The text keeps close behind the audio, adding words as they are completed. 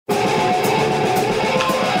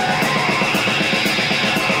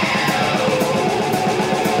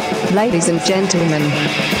Ladies and gentlemen,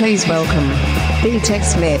 please welcome D-Tech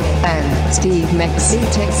Smith and Steve Mex.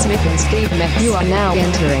 D-Tech Smith and Steve Mex. You are now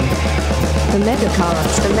entering the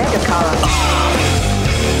MegaCast. The MegaCast.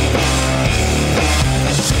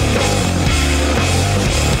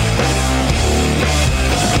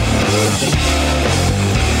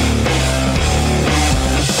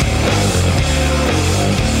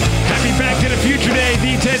 Future Day,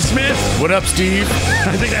 D-Ted Smith. What up, Steve?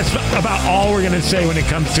 I think that's about all we're going to say when it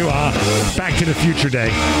comes to Back to the Future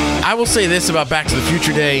Day. I will say this about Back to the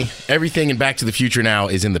Future Day. Everything in Back to the Future now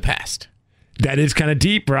is in the past. That is kind of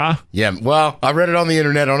deep, brah. Yeah, well, I read it on the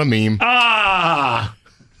internet on a meme. I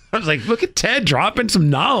was like, look at Ted dropping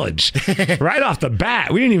some knowledge right off the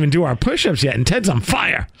bat. We didn't even do our push-ups yet, and Ted's on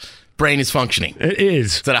fire. Brain is functioning. It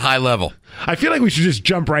is. It's at a high level. I feel like we should just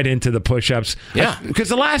jump right into the push-ups. Yeah. Because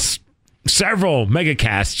the last several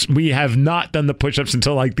megacasts, we have not done the push-ups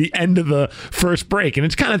until like the end of the first break, and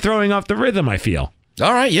it's kind of throwing off the rhythm, I feel.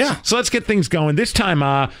 All right, yeah. So let's get things going. This time,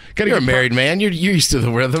 you're a married man. You're used to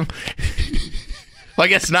the rhythm. Well, I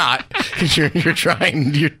guess not, because you're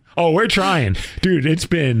trying. We're trying. Dude, it's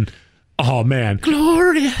been, oh man.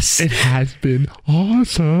 Glorious. It has been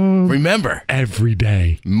awesome. Remember, every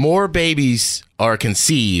day. More babies are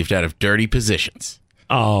conceived out of dirty positions.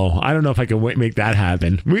 Oh, I don't know if I can make that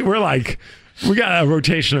happen. We got a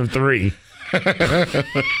rotation of 3. Yeah.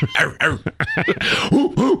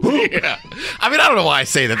 I mean, I don't know why I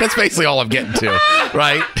say that. That's basically all I'm getting to,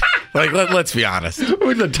 right? Like, let's be honest.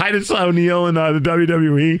 With the Titus O'Neil in the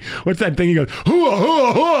WWE, what's that thing he goes, hooah,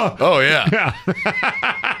 hooah, hooah? Oh, yeah.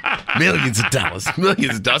 Millions of dollars. Speaking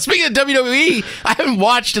of WWE, I haven't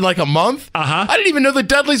watched in like a month. Uh-huh. I didn't even know the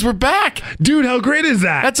Dudleys were back. Dude, how great is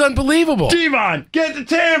that? That's unbelievable. Devon, get the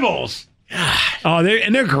tables.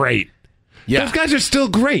 They're great. Yeah. Those guys are still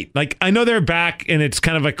great. Like, I know they're back, and it's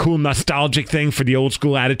kind of a cool nostalgic thing for the old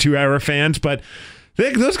school Attitude Era fans, but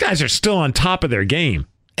those guys are still on top of their game.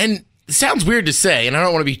 And it sounds weird to say, and I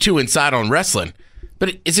don't want to be too inside on wrestling,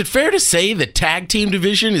 but is it fair to say the tag team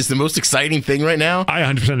division is the most exciting thing right now? I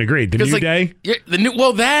 100% agree. The New Day?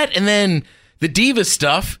 That, and then the Divas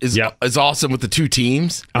stuff is awesome with the 2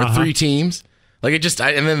 teams, or 3 teams. Like,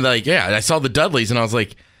 I saw the Dudleys, and I was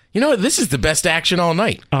like, you know what? This is the best action all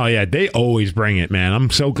night. Oh, yeah. They always bring it, man. I'm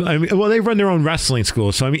so glad. They run their own wrestling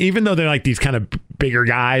school. So, I mean, even though they're like these kind of bigger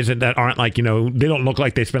guys that aren't like, they don't look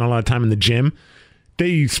like they spend a lot of time in the gym.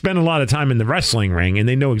 They spend a lot of time in the wrestling ring, and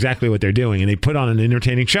they know exactly what they're doing, and they put on an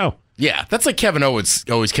entertaining show. Yeah, that's like Kevin Owens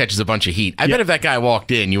always catches a bunch of heat. I bet if that guy walked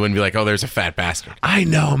in, you wouldn't be like, oh, there's a fat bastard. I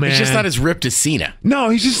know, man. He's just not as ripped as Cena. No,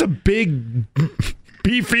 he's just a big,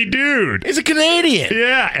 beefy dude. He's a Canadian.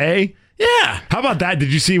 Yeah, eh? Yeah. How about that?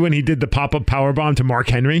 Did you see when he did the pop-up powerbomb to Mark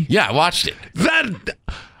Henry? Yeah, I watched it.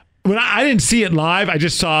 When I didn't see it live, I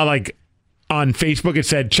just saw like on Facebook it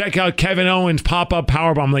said, check out Kevin Owens pop-up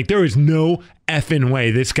powerbomb. I'm like, there is no effing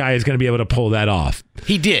way this guy is going to be able to pull that off.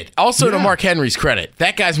 He did. Also, to Mark Henry's credit,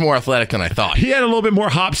 that guy's more athletic than I thought. He had a little bit more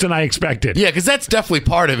hops than I expected. Yeah, because that's definitely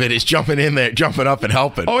part of it, is jumping in there, jumping up and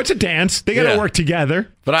helping. Oh, it's a dance. They got to work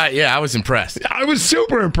together. But I was impressed. I was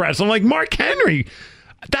super impressed. I'm like, Mark Henry,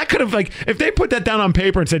 that could have, like, if they put that down on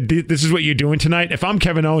paper and said, this is what you're doing tonight, if I'm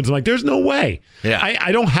Kevin Owens, I'm like, there's no way. Yeah.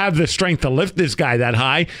 I don't have the strength to lift this guy that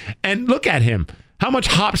high. And look at him. How much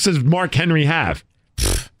hops does Mark Henry have?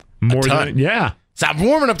 More than, So I'm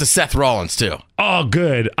warming up to Seth Rollins, too. Oh,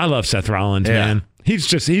 good. I love Seth Rollins, man. He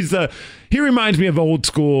reminds me of old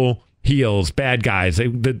school heels, bad guys,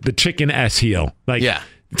 the chicken S heel. Like,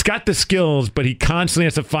 it's got the skills, but he constantly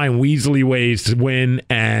has to find weaselly ways to win,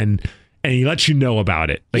 and he lets you know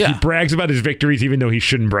about it. Like, he brags about his victories even though he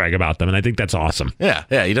shouldn't brag about them, and I think that's awesome. Yeah,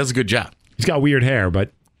 he does a good job. He's got weird hair,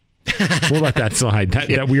 but we'll let that slide.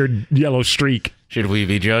 That weird yellow streak. Should we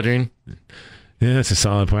be judging? Yeah, that's a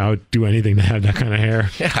solid point. I would do anything to have that kind of hair.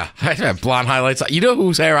 Yeah, I'd have blonde highlights. You know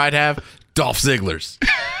whose hair I'd have? Dolph Ziggler's.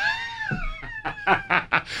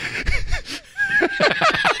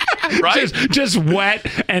 Right? Just wet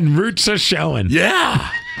and roots are showing. Yeah.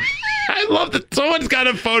 I love that someone's got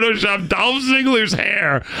to Photoshop Dolph Ziggler's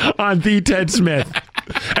hair on the Ted Smith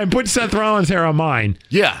and put Seth Rollins' hair on mine.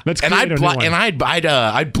 Yeah,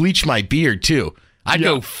 I'd bleach my beard too. I'd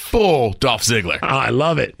go full Dolph Ziggler. Oh, I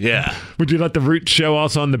love it. Yeah. Would you let the root show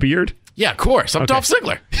also on the beard? Yeah, of course. I'm Dolph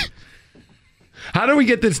Ziggler. How do we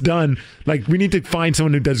get this done? Like, we need to find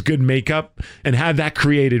someone who does good makeup and have that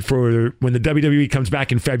created for when the WWE comes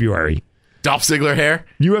back in February. Dolph Ziggler hair?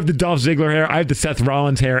 You have the Dolph Ziggler hair. I have the Seth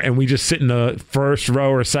Rollins hair, and we just sit in the first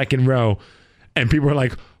row or second row, and people are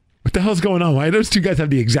like, what the hell's going on? Why do those two guys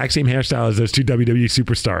have the exact same hairstyle as those two WWE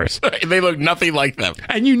superstars? They look nothing like them.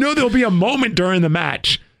 And you know there'll be a moment during the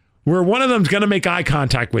match where one of them's going to make eye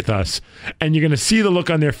contact with us, and you're going to see the look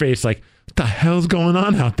on their face like, what the hell's going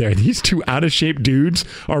on out there? These two out-of-shape dudes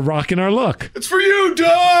are rocking our look. It's for you,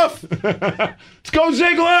 Duff! Let's go,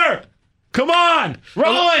 Ziggler! Come on!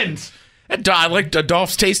 Rollins! I like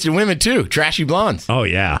Dolph's taste in women, too. Trashy blondes. Oh,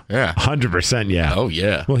 yeah. Yeah. 100%, yeah. Oh,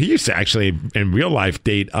 yeah. Well, he used to actually, in real life,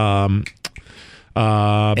 date Amy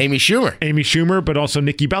Schumer. Amy Schumer, but also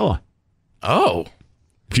Nikki Bella. Oh.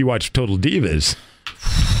 If you watch Total Divas.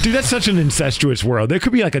 Dude, that's such an incestuous world. There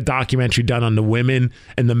could be like a documentary done on the women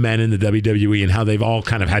and the men in the WWE and how they've all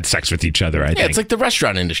kind of had sex with each other, I think. Yeah, it's like the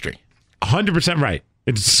restaurant industry. 100% right.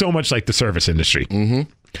 It's so much like the service industry.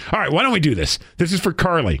 Mm-hmm. All right, why don't we do this? This is for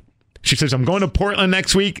Carly. She says, I'm going to Portland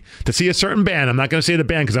next week to see a certain band. I'm not going to say the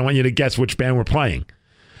band because I want you to guess which band we're playing.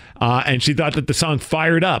 And she thought that the song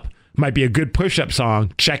Fired Up might be a good push-up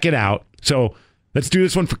song. Check it out. So let's do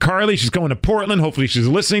this one for Carly. She's going to Portland. Hopefully she's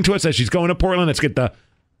listening to us as she's going to Portland. Let's get the...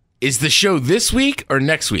 Is the show this week or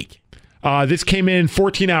next week? This came in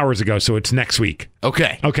 14 hours ago, so it's next week.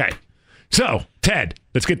 Okay. So, Ted,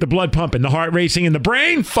 let's get the blood pumping, the heart racing, and the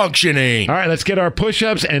brain functioning. All right, let's get our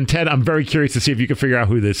push-ups. And Ted, I'm very curious to see if you can figure out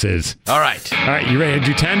who this is. All right, you ready to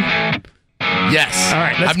do 10? Yes. All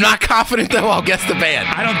right. I'm not confident, though, I'll guess the band.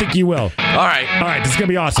 I don't think you will. All right, this is going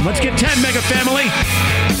to be awesome. Let's get 10, Mega Family.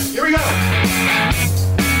 Here we go. 1,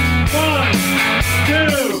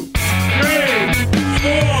 2, 3,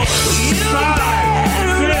 4, 5, 6, 7,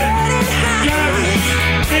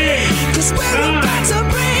 8, 9, 10.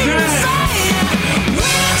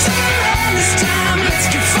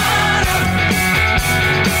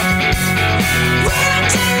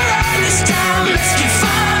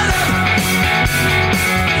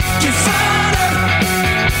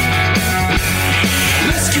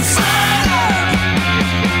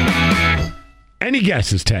 Any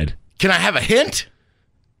guesses, Ted? Can I have a hint?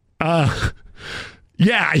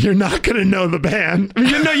 Yeah, you're not going to know the band. I mean,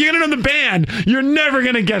 you're going to know the band. You're never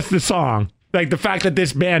going to guess the song. Like the fact that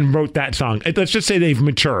this band wrote that song. Let's just say they've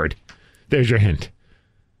matured. There's your hint.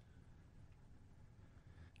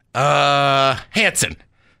 Hanson.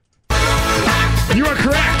 You are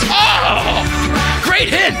correct. Oh, great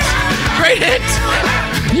hint.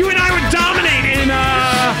 You and I would dominate in,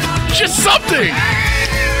 just something.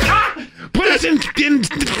 Put us in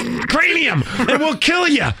Cranium and we'll kill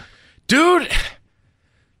you. Dude,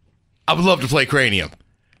 I would love to play Cranium.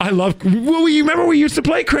 Well, you remember we used to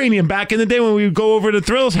play Cranium back in the day when we would go over to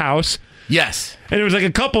Thrill's house? Yes. And it was like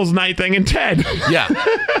a couples night thing in Ted. Yeah.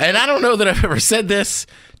 And I don't know that I've ever said this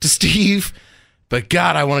to Steve, but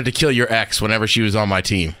God, I wanted to kill your ex whenever she was on my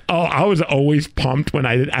team. Oh, I was always pumped when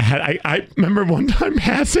I remember one time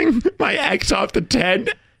passing my ex off to Ted.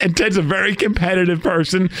 And Ted's a very competitive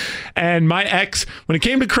person. And my ex, when it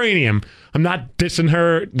came to Cranium, I'm not dissing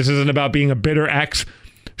her. This isn't about being a bitter ex.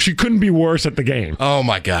 She couldn't be worse at the game. Oh,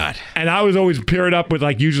 my God. And I was always paired up with,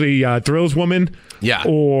 like, usually Thrills Woman. Yeah.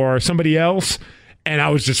 Or somebody else. And I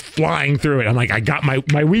was just flying through it. I'm like, I got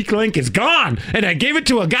my weak link is gone. And I gave it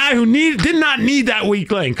to a guy who did not need that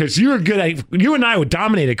weak link. Because you were good at, you and I would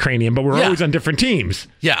dominate at Cranium, but we're always on different teams.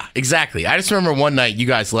 Yeah, exactly. I just remember one night you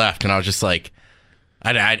guys left, and I was just like,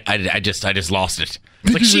 I just lost it.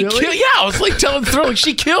 Did like you really? I was like telling Thrill, like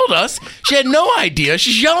she killed us. She had no idea.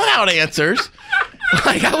 She's yelling out answers.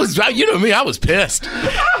 Like I was, you know me, I was pissed.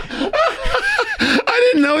 I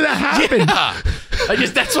didn't know that happened. Yeah.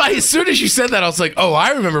 That's why as soon as you said that, I was like, oh, I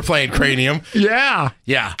remember playing Cranium. Yeah.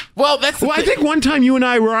 Yeah. Well, I think one time you and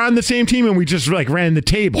I were on the same team and we just like ran the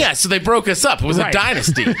table. Yeah, so they broke us up. It was a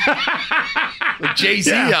dynasty. Like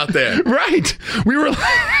Jay-Z out there. Right. We were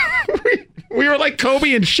we were like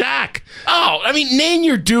Kobe and Shaq. Oh, I mean, name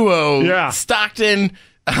your duo. Yeah. Stockton,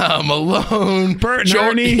 Malone, Bert and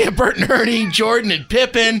Ernie. Yeah, Bert and Ernie, Jordan and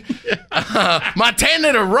Pippen,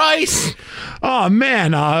 Montana to Rice. Oh,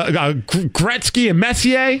 man. Gretzky and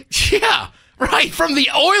Messier. Yeah. Right, from the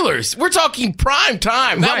Oilers. We're talking prime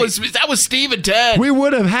time. That was Steve and Ted. We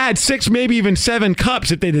would have had 6, maybe even 7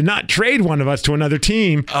 cups if they did not trade one of us to another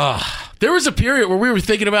team. There was a period where we were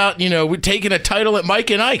thinking about, we're taking a title at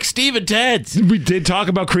Mike and Ike, Steve and Ted's. We did talk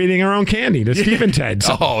about creating our own candy, the Steve and Ted's.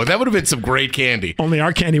 Oh, that would have been some great candy. Only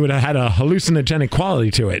our candy would have had a hallucinogenic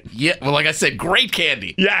quality to it. Yeah, well, like I said, great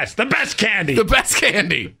candy. Yes, the best candy. The best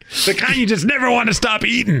candy. The kind you just never want to stop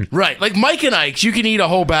eating. Right, like Mike and Ike's, you can eat a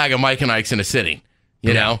whole bag of Mike and Ike's in a sitting.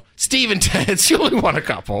 You know? Steve and Ted's, you only want a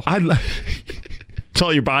couple. It's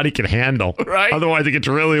all your body can handle. Right. Otherwise, it gets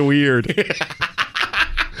really weird.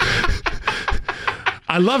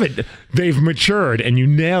 I love it. They've matured, and you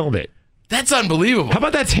nailed it. That's unbelievable. How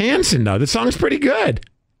about that's Hanson, though? The song's pretty good.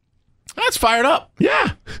 That's Fired Up.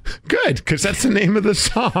 Yeah, good, because that's the name of the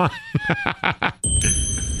song.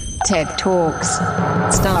 TED Talks,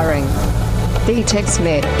 starring the Tech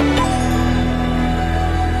Smith.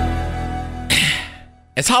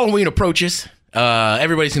 As Halloween approaches,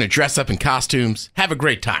 everybody's going to dress up in costumes, have a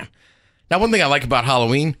great time. Now, one thing I like about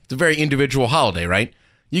Halloween, it's a very individual holiday, right?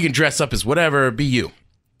 You can dress up as whatever, be you.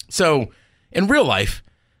 So, in real life,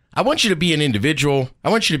 I want you to be an individual. I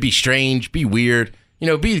want you to be strange, be weird,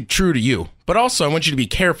 be true to you. But also, I want you to be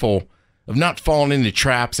careful of not falling into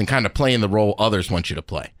traps and kind of playing the role others want you to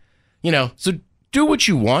play. So do what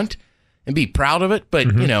you want and be proud of it, but,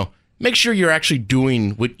 make sure you're actually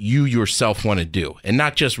doing what you yourself want to do and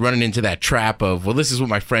not just running into that trap of, well, this is what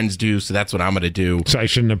my friends do, so that's what I'm going to do. So I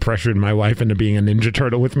shouldn't have pressured my wife into being a Ninja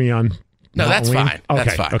Turtle with me on No, that's fine. Okay.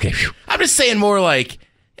 That's fine. Okay. I'm just saying more like,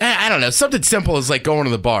 I don't know, something simple is like going to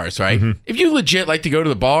the bars, right? Mm-hmm. If you legit like to go to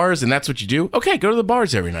the bars and that's what you do, okay, go to the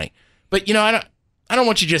bars every night. But, I don't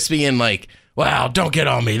want you just being like, wow, don't get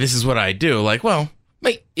on me. This is what I do. Like, well,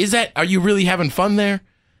 mate, are you really having fun there?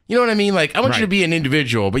 You know what I mean? Like, I want you to be an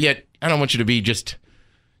individual, but yet I don't want you to be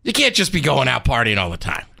you can't just be going out partying all the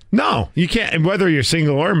time. No, you can't. And whether you're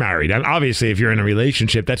single or married, and obviously if you're in a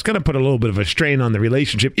relationship, that's going to put a little bit of a strain on the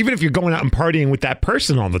relationship, even if you're going out and partying with that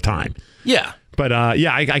person all the time. Yeah. But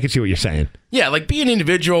I can see what you're saying. Yeah, like be an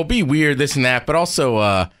individual, be weird, this and that, but also,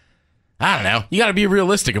 I don't know, you got to be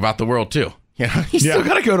realistic about the world too. You still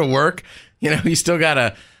got to go to work. You still got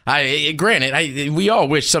to. Granted, we all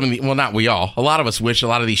wish some of the. Well, not we all. A lot of us wish a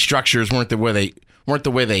lot of these structures weren't the way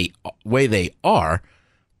they are.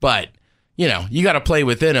 But you got to play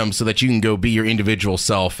within them so that you can go be your individual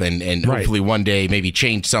self and hopefully one day maybe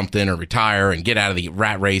change something or retire and get out of the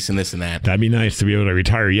rat race and this and that. That'd be nice to be able to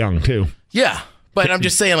retire young too. Yeah, but I'm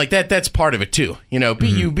just saying like that. That's part of it too. Be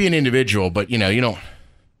you, be an individual, but you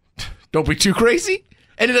don't be too crazy.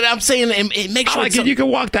 And I'm saying it makes sure you can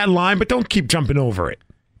walk that line, but don't keep jumping over it.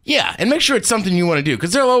 Yeah, and make sure it's something you want to do,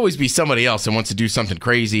 because there'll always be somebody else that wants to do something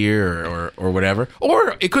crazy or whatever.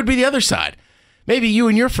 Or it could be the other side. Maybe you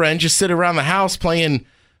and your friend just sit around the house playing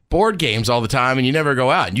board games all the time, and you never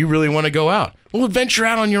go out, and you really want to go out. Well, venture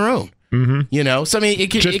out on your own. Mm-hmm. So I mean,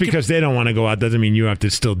 because they don't want to go out doesn't mean you have to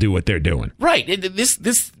still do what they're doing. Right.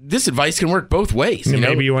 This advice can work both ways.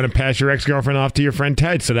 Maybe you want to pass your ex-girlfriend off to your friend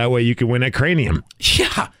Ted, so that way you can win at Cranium.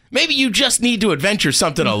 Yeah. Maybe you just need to adventure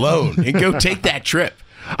something alone and go take that trip.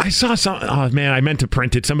 I saw some. Oh man, I meant to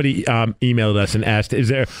print it. Somebody emailed us and asked,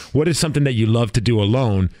 what is something that you love to do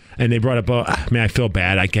alone? And they brought up, I feel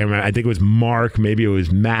bad. I can't remember. I think it was Mark. Maybe it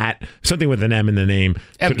was Matt. Something with an M in the name.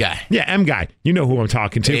 M guy. Yeah, M guy. You know who I'm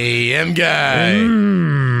talking to. Hey, M guy.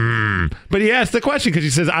 But he asked the question because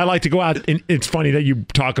he says, I like to go out. And it's funny that you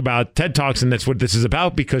talk about TED Talks, and that's what this is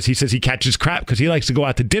about, because he says he catches crap because he likes to go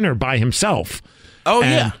out to dinner by himself. Oh,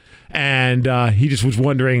 yeah. And he just was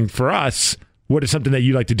wondering for us, what is something that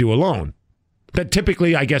you like to do alone? That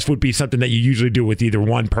typically, I guess, would be something that you usually do with either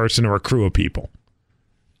one person or a crew of people.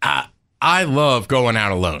 I love going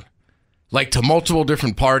out alone, like to multiple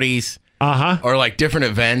different parties, or like different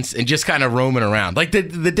events, and just kind of roaming around. Like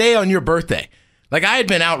the day on your birthday, like I had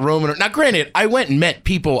been out roaming. Now, granted, I went and met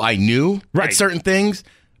people I knew at certain things,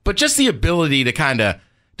 but just the ability to kind of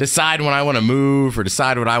decide when I want to move or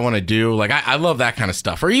decide what I want to do. Like I love that kind of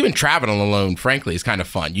stuff. Or even traveling alone, frankly, is kind of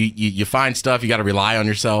fun. You find stuff, you got to rely on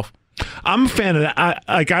yourself. I'm a fan of that.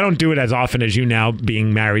 I don't do it as often as you now,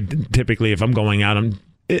 being married. Typically, if I'm going out, I'm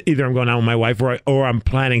going out with my wife or I'm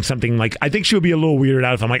planning something. Like, I think she'll be a little weirded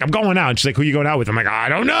out if I'm like, I'm going out. And she's like, who you going out with? I'm like, I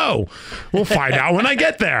don't know. We'll find out when I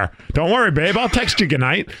get there. Don't worry, babe. I'll text you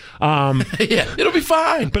goodnight. Yeah, it'll be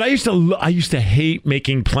fine. But I used to hate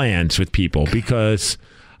making plans with people because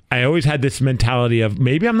I always had this mentality of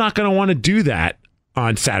maybe I'm not going to want to do that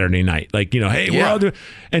on Saturday night. Like, hey, we're all doing.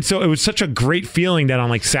 And so it was such a great feeling that on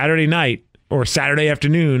like Saturday night or Saturday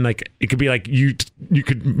afternoon, like it could be like you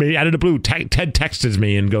could maybe out of the blue, Ted texts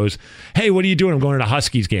me and goes, hey, what are you doing? I'm going to the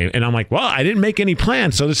Huskies game. And I'm like, well, I didn't make any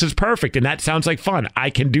plans, so this is perfect. And that sounds like fun. I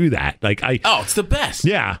can do that. Like it's the best.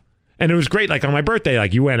 Yeah. And it was great. Like on my birthday,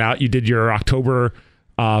 like you went out, you did your October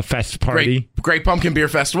fest party. Great Pumpkin Beer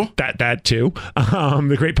Festival. That too.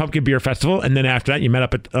 The Great Pumpkin Beer Festival. And then after that, you met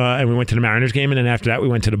up at, and we went to the Mariners game. And then after that, we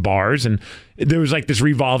went to the bars. And there was like this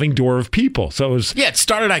revolving door of people. So it was. Yeah, it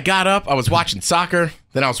started, I got up, I was watching soccer.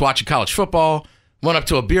 Then I was watching college football. Went up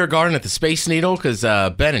to a beer garden at the Space Needle because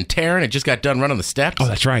Ben and Taryn had just got done running the steps. Oh,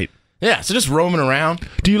 that's right. Yeah, so just roaming around.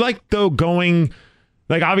 Do you like, though, going.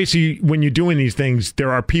 Like, obviously, when you're doing these things,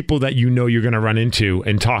 there are people that you know you're going to run into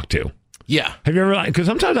and talk to. Yeah. Have you ever, because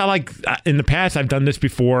sometimes I like, in the past, I've done this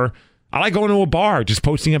before. I like going to a bar, just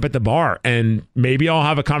posting up at the bar, and maybe I'll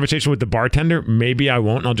have a conversation with the bartender. Maybe I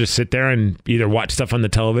won't, and I'll just sit there and either watch stuff on the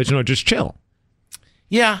television or just chill.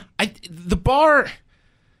 Yeah. The bar,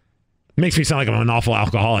 Makes me sound like I'm an awful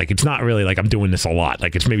alcoholic. It's not really like I'm doing this a lot.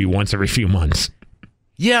 Like it's maybe once every few months.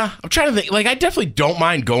 Yeah, I'm trying to think. Like I definitely don't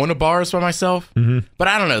mind going to bars by myself, but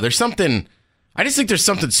I don't know. There's something. I just think there's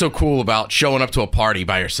something so cool about showing up to a party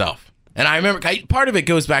by yourself. And I remember part of it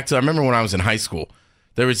goes back to I remember when I was in high school.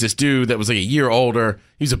 There was this dude that was like a year older.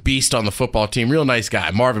 He was a beast on the football team. Real nice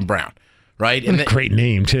guy, Marvin Brown. Right? And a great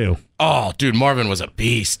name too. Oh, dude, Marvin was a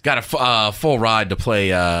beast. Got a full ride to play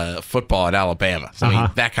football at Alabama. So, I mean,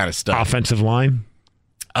 that kind of stuff. Offensive line?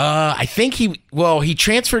 I think he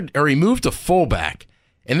transferred or he moved to fullback.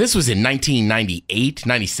 And this was in 1998,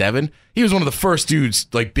 97. He was one of the first dudes,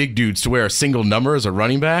 like big dudes, to wear a single number as a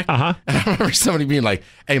running back. And I remember somebody being like,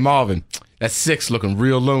 hey, Marvin, that 6 looking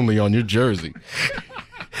real lonely on your jersey.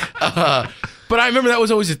 But I remember that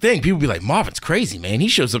was always a thing. People would be like, Marvin's crazy, man. He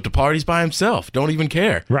shows up to parties by himself. Don't even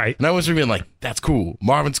care. Right. And I was being like, that's cool.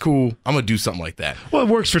 Marvin's cool. I'm going to do something like that. Well, it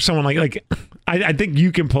works for someone like I think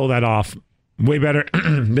you can pull that off way better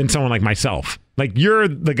than someone like myself. Like, you're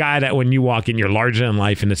the guy that when you walk in, you're larger than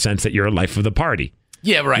life in the sense that you're a life of the party.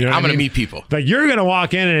 Yeah, right. You know I'm going to mean? meet people. Like, you're going to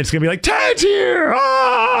walk in and it's going to be like, Ted's here!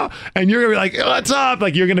 Ah! And you're going to be like, what's up?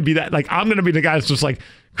 Like, you're going to be that. Like, I'm going to be the guy that's just like,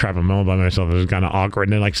 crap, I'm all by myself. It was kind of awkward.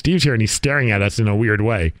 And then, like, Steve's here and he's staring at us in a weird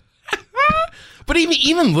way. But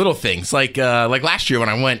even little things, like last year when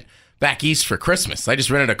I went back east for Christmas, I just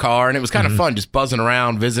rented a car and it was kind of fun just buzzing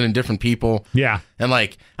around, visiting different people. Yeah. And,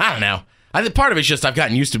 like, I don't know. I think part of it's just I've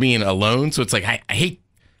gotten used to being alone. So it's like, I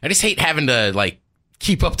just hate having to, like,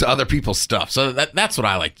 keep up to other people's stuff. So that's what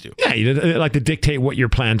I like to do. Yeah, you like to dictate what your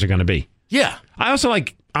plans are going to be. Yeah. I also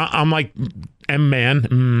like, I'm like,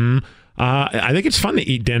 M-man. I think it's fun to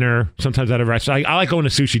eat dinner sometimes at a restaurant. I like going to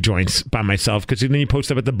sushi joints by myself because then you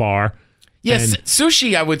post up at the bar. Yes,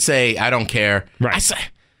 sushi, I would say I don't care. Right.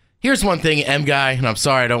 Here's one thing, M guy, and I'm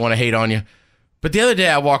sorry, I don't want to hate on you. But the other day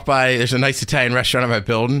I walked by, there's a nice Italian restaurant in my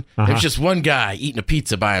building. There was just one guy eating a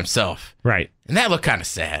pizza by himself. Right. And that looked kind of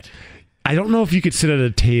sad. I don't know if you could sit at a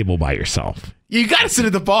table by yourself. You got to sit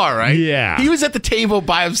at the bar, right? Yeah. He was at the table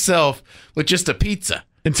by himself with just a pizza.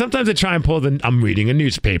 And sometimes I try and pull I'm reading a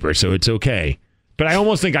newspaper, so it's okay. But I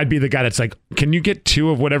almost think I'd be the guy that's like, can you get 2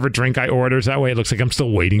 of whatever drink I orders? That way it looks like I'm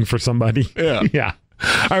still waiting for somebody. Yeah. Yeah.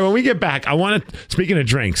 All right, when we get back, I want to, speaking of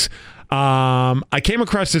drinks, I came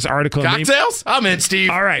across this article. Cocktails? I'm in, Steve.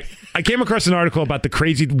 All right. I came across an article about the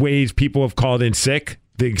crazy ways people have called in sick,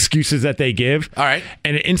 the excuses that they give. All right.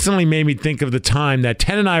 And it instantly made me think of the time that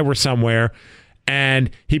Ted and I were somewhere, and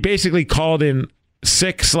he basically called in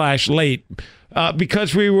sick/late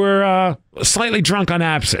because we were slightly drunk on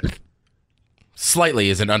absinthe. Slightly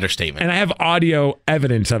is an understatement. And I have audio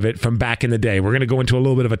evidence of it from back in the day. We're going to go into a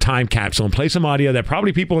little bit of a time capsule and play some audio that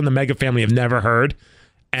probably people in the Mega family have never heard.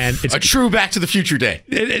 And it's a true Back to the Future day.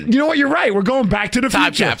 You know what? You're right. We're going back to the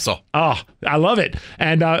time future. Capsule. Oh, I love it.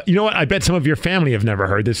 And you know what? I bet some of your family have never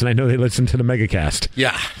heard this, and I know they listen to the MegaCast.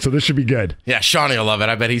 Yeah. So this should be good. Yeah, Shawnee will love it.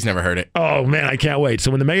 I bet he's never heard it. Oh, man, I can't wait. So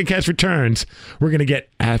when the MegaCast returns, we're going to get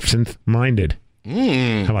absinthe-minded.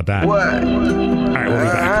 How about that? What? All right, we'll be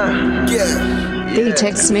back. Yeah.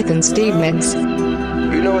 D-Tex Smith and Steve Mix.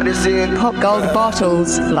 You know what this is? Pop gold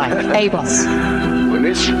bottles like A-Boss. When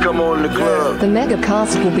this shit come on the club. The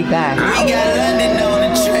MegaCast will be back. We got London on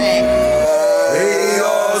the track. Hey,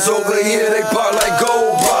 y'all's over here, they pop like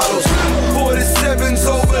gold bottles. 47s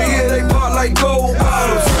over here, they pop like gold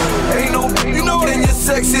bottles. Ain't no, you know, then you're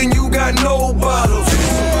sexy and you got no bottles.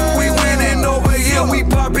 We winning over here, we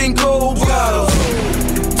popping gold bottles.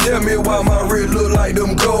 Tell me why my wrist look like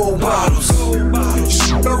them gold bottles.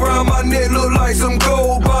 Around my neck look like some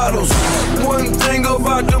gold bottles. One thing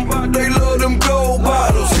about them, they love them gold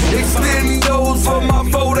bottles. Extend those for my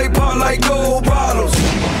foe, they pop like gold bottles.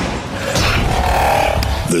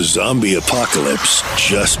 The zombie apocalypse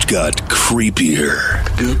just got creepier.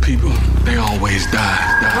 Good people, they always die.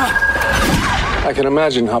 I can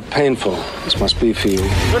imagine how painful this must be for you.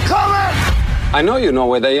 They're coming! I know you know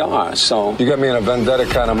where they are, so you got me in a vendetta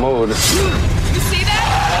kind of mood. You see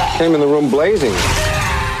that? Came in the room blazing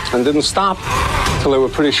and didn't stop till they were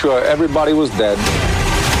pretty sure everybody was dead.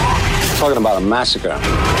 Talking about a massacre.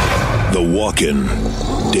 The Walking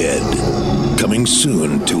Dead. Coming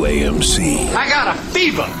soon to AMC. I got a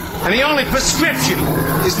fever, and the only prescription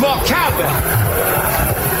is more cowbell.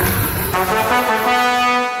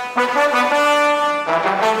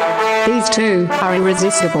 These two are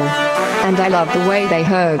irresistible. And I love the way they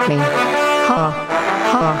hug me. Ha.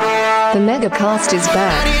 Ha. The MegaCast is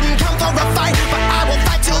back. I didn't come for a fight, but I will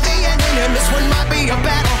fight till the end. And this one might be a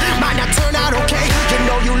battle, might not turn out okay. You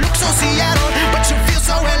know you look so Seattle, but you feel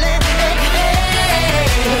so LA.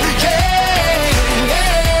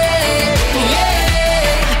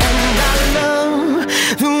 And I love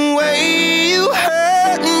the way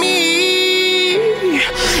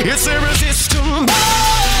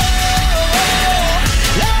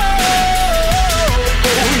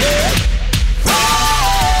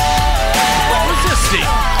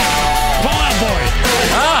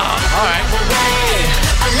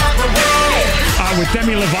with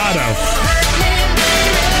Demi Lovato.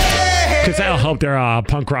 Because that'll help their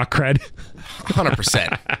punk rock cred.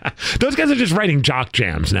 100%. Those guys are just writing jock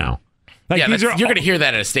jams now. Like, you're going to hear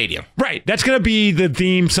that at a stadium. Right. That's going to be the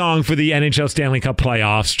theme song for the NHL Stanley Cup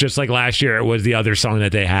playoffs, just like last year it was the other song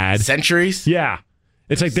that they had. Centuries? Yeah.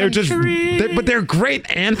 It's like but they're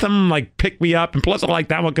great anthem, like Pick Me Up, and plus I like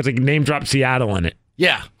that one because they name drop Seattle in it.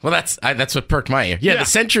 Yeah, well, that's what perked my ear. Yeah, the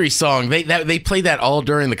Century song, they played that all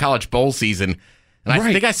during the college bowl season. And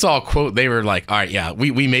I think I saw a quote, they were like, all right, yeah,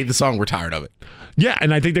 we made the song, we're tired of it. Yeah,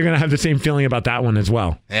 and I think they're going to have the same feeling about that one as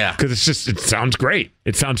well. Yeah. Because it sounds great.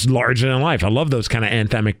 It sounds larger than life. I love those kind of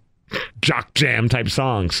anthemic jock jam type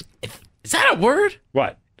songs. Is that a word?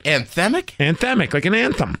 What? Anthemic? Anthemic, like an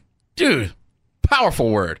anthem. Dude, powerful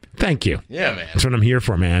word. Thank you. Yeah, man. That's what I'm here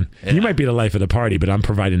for, man. Yeah. You might be the life of the party, but I'm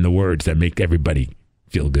providing the words that make everybody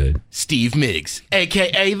feel good. Steve Miggs,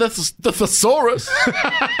 a.k.a. the Thesaurus.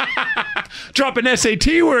 Dropping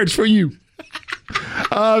SAT words for you.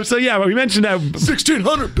 So yeah, we mentioned that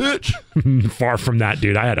 1600, bitch. Far from that,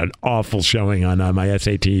 dude. I had an awful showing on my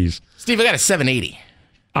SATs. Steve, I got a 780.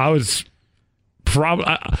 I was probably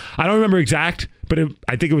I don't remember exact, but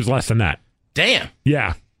I think it was less than that. Damn.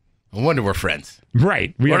 Yeah. No wonder we're friends.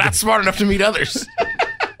 Right. We're not smart enough to meet others.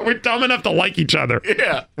 We're dumb enough to like each other.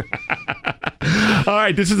 Yeah. All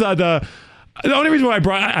right. This is the only reason why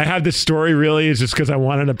I have this story really is just because I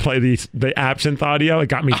wanted to play the Absinthe audio. It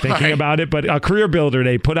got me thinking about it. But Career Builder,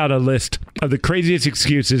 they put out a list of the craziest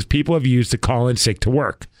excuses people have used to call in sick to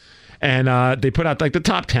work. And they put out like the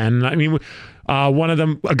top 10. I mean, one of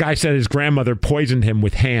them, a guy said his grandmother poisoned him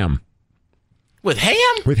with ham. With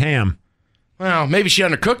ham? With ham. Well, maybe she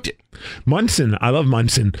undercooked it. Munson, I love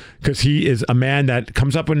Munson because he is a man that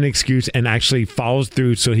comes up with an excuse and actually follows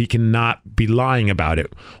through so he cannot be lying about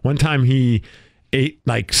it. One time he ate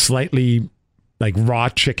like slightly like raw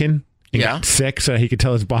chicken and got sick so he could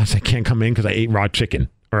tell his boss I can't come in because I ate raw chicken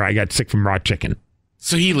or I got sick from raw chicken.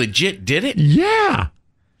 So he legit did it? Yeah.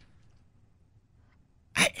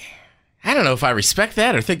 I don't know if I respect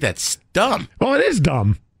that or think that's dumb. Well, it is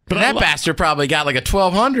dumb. But that bastard probably got like a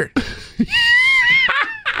 1200.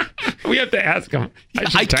 We have to ask him.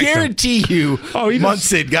 I guarantee you,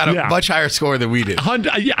 Munson got a much higher score than we did.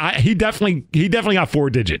 He definitely got 4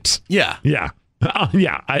 digits. Yeah. Yeah.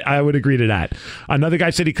 I would agree to that. Another guy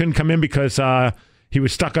said he couldn't come in because he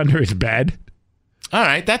was stuck under his bed. All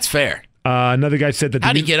right, that's fair. Another guy said that...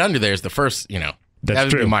 How'd he get under there is the first, that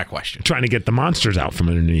would be my question. Trying to get the monsters out from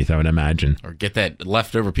underneath, I would imagine. Or get that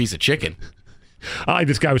leftover piece of chicken.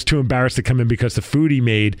 This guy was too embarrassed to come in because the food he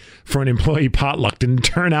made for an employee potluck didn't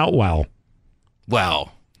turn out well.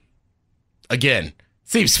 Well, again,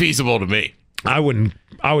 seems feasible to me. I would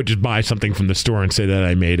just buy something from the store and say that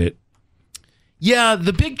I made it. Yeah,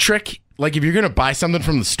 the big trick, like if you're going to buy something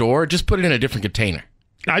from the store, just put it in a different container.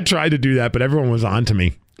 I tried to do that, but everyone was on to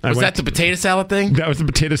me. Was that the potato salad thing? That was the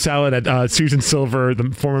potato salad at Susan Silver, the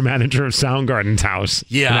former manager of Soundgarden's house.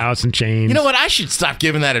 Yeah. In Alice in Chains. You know what? I should stop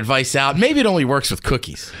giving that advice out. Maybe it only works with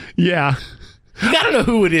cookies. Yeah. You got to know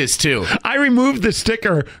who it is, too. I removed the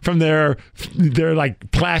sticker from their like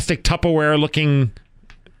plastic Tupperware looking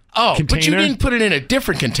container. But you didn't put it in a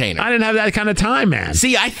different container. I didn't have that kind of time, man.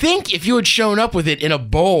 See, I think if you had shown up with it in a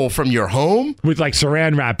bowl from your home. With like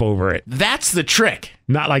saran wrap over it. That's the trick.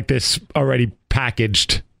 Not like this already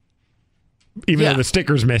packaged. Even though the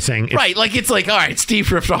sticker's missing. Right, like it's like, all right,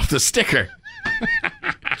 Steve ripped off the sticker.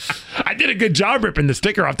 I did a good job ripping the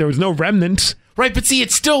sticker off. There was no remnants. Right, but see,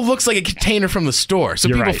 it still looks like a container from the store, so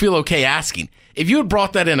people feel okay asking. If you had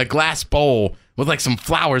brought that in a glass bowl with like some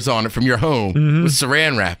flowers on it from your home with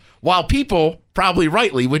saran wrap, while people, probably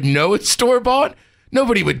rightly, would know it's store-bought,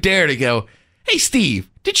 nobody would dare to go, hey, Steve,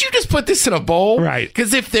 did you just put this in a bowl? Right.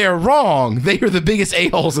 Because if they're wrong, they are the biggest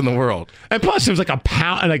a-holes in the world. And plus, it was like a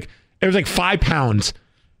pound, like... It was like 5 pounds.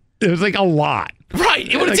 It was like a lot.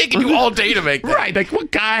 Right. It would have taken you all day to make that. Right. Like, what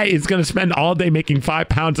guy is going to spend all day making 5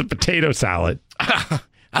 pounds of potato salad? I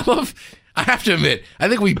have to admit, I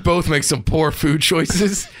think we both make some poor food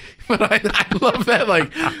choices. But I love that. Like,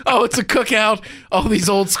 it's a cookout. All these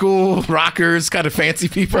old school rockers, kind of fancy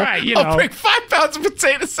people. Right. I'll bring 5 pounds of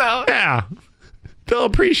potato salad. Yeah. They'll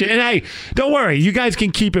appreciate it. And hey, don't worry. You guys can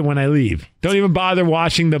keep it when I leave. Don't even bother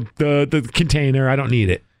washing the container. I don't need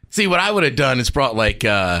it. See, what I would have done is brought like, you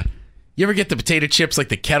ever get the potato chips, like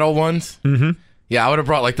the kettle ones? Mm-hmm. Yeah, I would have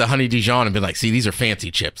brought like the honey Dijon and been like, see, these are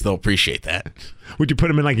fancy chips. They'll appreciate that. Would you put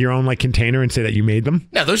them in like your own like container and say that you made them?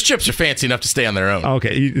 No, those chips are fancy enough to stay on their own.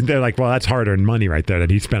 Okay. They're like, well, that's hard-earned money right there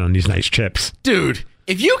that he spent on these nice chips. Dude,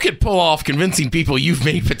 if you could pull off convincing people you've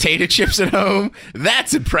made potato chips at home,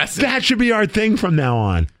 that's impressive. That should be our thing from now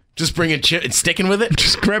on. Just bringing chip and sticking with it?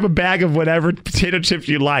 Just grab a bag of whatever potato chips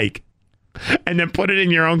you like and then put it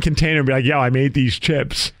in your own container and be like, yo, I made these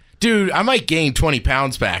chips. Dude, I might gain 20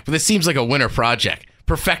 pounds back, but this seems like a winter project.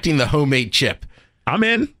 Perfecting the homemade chip. I'm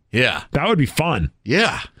in. Yeah. That would be fun.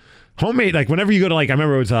 Yeah. Homemade, like whenever you go to I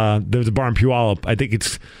remember there was a bar in Puyallup. I think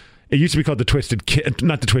it used to be called the Twisted Kilt,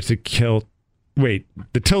 not the Twisted Kilt. Wait,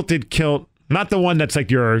 the Tilted Kilt, not the one that's like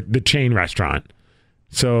the chain restaurant.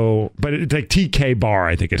 So, but it's like TK Bar,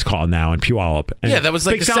 I think it's called now in Puyallup. And that was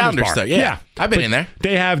like the Sounders bar. stuff. Yeah. I've been in there.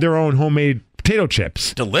 They have their own homemade potato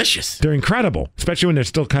chips. Delicious. They're incredible, especially when they're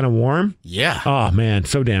still kind of warm. Yeah. Oh, man,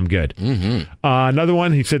 so damn good. Mm-hmm. Another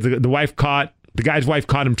one, he said the guy's wife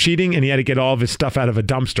caught him cheating, and he had to get all of his stuff out of a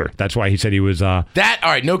dumpster. That's why he said he was... all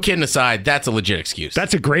right, no kidding aside, that's a legit excuse.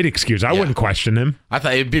 That's a great excuse. I wouldn't question him. I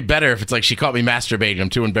thought it'd be better if it's like she caught me masturbating. I'm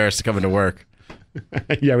too embarrassed to come into work.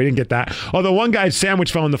 Yeah, we didn't get that. Although one guy's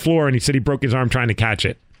sandwich fell on the floor, and he said he broke his arm trying to catch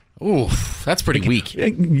it. Ooh, that's pretty weak.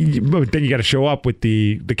 But then you got to show up with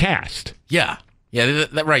the cast. Yeah. Yeah,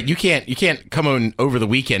 right. You can't come on over the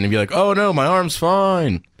weekend and be like, oh, no, my arm's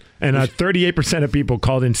fine. And 38% of people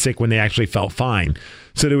called in sick when they actually felt fine.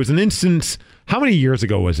 So there was an instance, how many years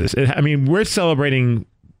ago was this? We're celebrating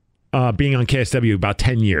being on KSW about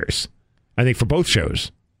 10 years, I think, for both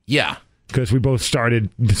shows. Yeah. Because we both started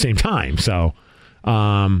at the same time. So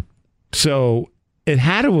it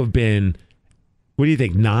had to have been, what do you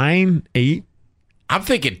think, 9, 8? I'm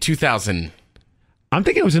thinking 2000. I'm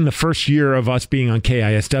thinking it was in the first year of us being on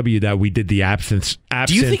KISW that we did the Absinthe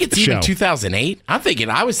Do you think it's show. even 2008?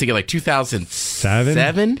 I was thinking like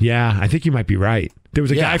 2007. Yeah, I think you might be right. There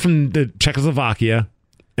was a guy from the Czechoslovakia.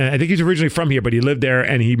 I think he's originally from here, but he lived there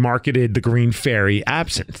and he marketed the Green Fairy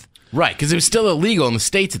Absinthe. Right, because it was still illegal in the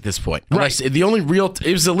States at this point. Right. It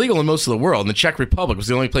was illegal in most of the world. And the Czech Republic was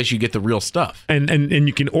the only place you get the real stuff. And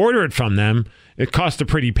you can order it from them. It cost a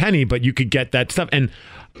pretty penny, but you could get that stuff. And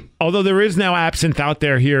although there is now absinthe out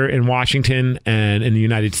there here in Washington and in the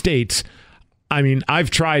United States, I mean, I've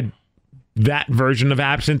tried that version of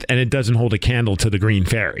absinthe, and it doesn't hold a candle to the Green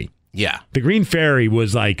Fairy. Yeah. The Green Fairy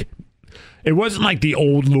was like... It wasn't like the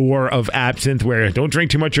old lore of absinthe where don't drink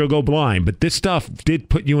too much, you'll go blind. But this stuff did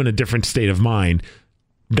put you in a different state of mind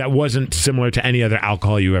that wasn't similar to any other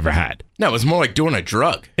alcohol you ever had. No, it was more like doing a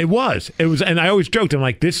drug. It was. And I always joked, I'm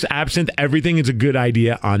like, this absinthe, everything is a good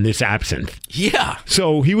idea on this absinthe. Yeah.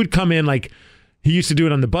 So he would come in like, he used to do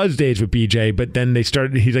it on the Buzz days with BJ, but then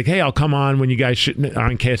he's like, hey, I'll come on when you guys are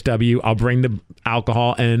on KSW. I'll bring the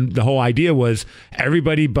alcohol. And the whole idea was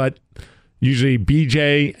everybody but... usually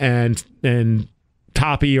BJ and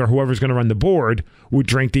Toppy or whoever's going to run the board would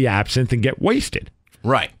drink the absinthe and get wasted.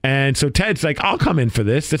 Right. And so Ted's like, I'll come in for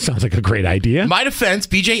this. That sounds like a great idea. My defense,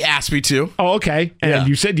 BJ asked me to. Oh, okay. And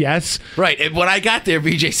you said yes. Right. And when I got there,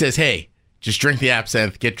 BJ says, hey, just drink the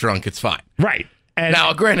absinthe, get drunk, it's fine. Right. And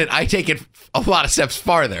now, granted, I take it a lot of steps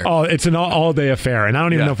farther. Oh, it's an all-day affair. And I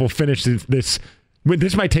don't even know if we'll finish this.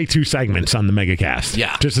 This might take 2 segments on the MegaCast.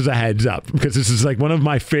 Yeah. Just as a heads up, because this is like one of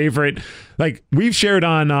my favorite. Like we've shared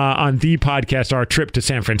on the podcast our trip to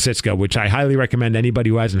San Francisco, which I highly recommend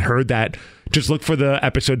anybody who hasn't heard that. Just look for the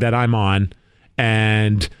episode that I'm on,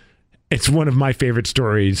 and it's one of my favorite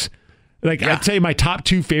stories. Like I'd say my top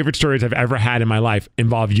 2 favorite stories I've ever had in my life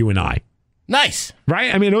involve you and I. Nice.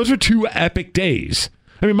 Right? I mean, those were 2 epic days.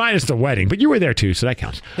 I mean, minus the wedding, but you were there too, so that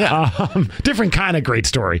counts. Yeah. Different kind of great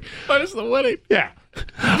story. Minus the wedding. Yeah.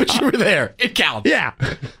 But you were there. It counts. Yeah.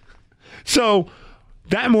 So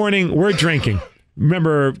that morning, we're drinking.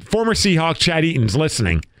 Remember, former Seahawk Chad Eaton's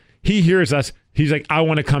listening. He hears us. He's like, I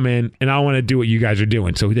want to come in and I want to do what you guys are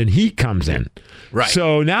doing. So then he comes in. Right.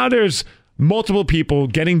 So now there's multiple people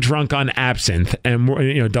getting drunk on absinthe.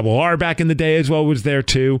 And, Double R back in the day as well was there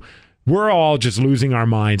too. We're all just losing our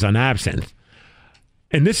minds on absinthe.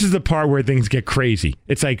 And this is the part where things get crazy.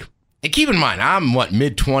 It's like... And keep in mind, I'm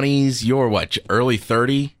mid-20s? You're early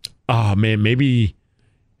 30? Oh, man, maybe...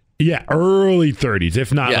 Yeah, early 30s.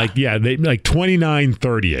 If not, like 29,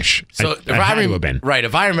 30-ish. So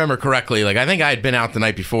if I remember correctly, I think I had been out the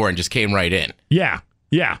night before and just came right in. Yeah.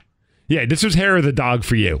 This was hair of the dog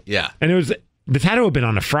for you. Yeah. And this had to have been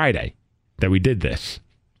on a Friday that we did this.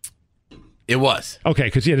 It was. Okay,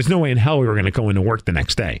 because, there's no way in hell we were going to go into work the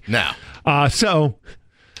next day. No. So...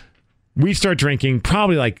 we start drinking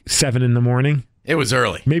probably like 7 in the morning. It was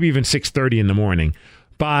early. Maybe even 6:30 in the morning.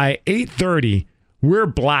 By 8:30, we're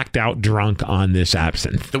blacked out drunk on this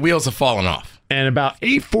absinthe. The wheels have fallen off. And about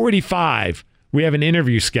 8:45, we have an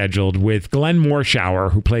interview scheduled with Glenn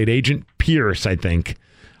Morshower, who played Agent Pierce, I think,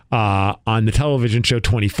 on the television show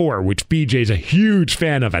 24, which BJ's a huge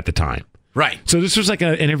fan of at the time. Right. So this was like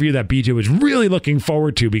an interview that BJ was really looking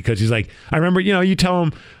forward to because he's like, I remember, you tell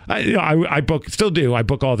him, I book, still do, I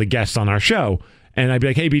book all the guests on our show. And I'd be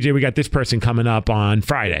like, hey, BJ, we got this person coming up on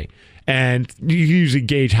Friday. And you usually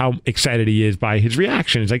gauge how excited he is by his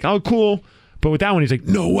reaction. He's like, oh, cool. But with that one, he's like,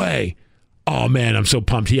 no way. Oh, man, I'm so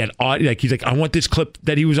pumped. He had, he's like, I want this clip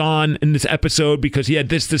that he was on in this episode because he had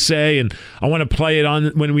this to say, and I want to play it on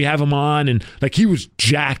when we have him on. And like, he was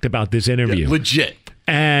jacked about this interview. Yeah, legit.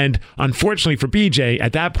 And unfortunately for BJ,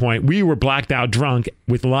 at that point, we were blacked out drunk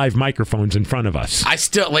with live microphones in front of us. I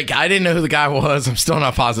didn't know who the guy was. I'm still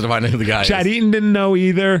not positive I know who the guy is. Chad Eaton didn't know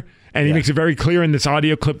either. And he makes it very clear in this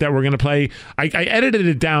audio clip that we're going to play. I edited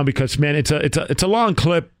it down because, man, it's a long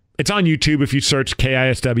clip. It's on YouTube. If you search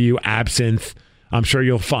KISW Absinthe, I'm sure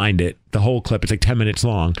you'll find it. The whole clip. It's like 10 minutes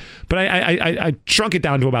long. But I shrunk it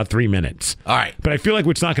down to about 3 minutes. All right. But I feel like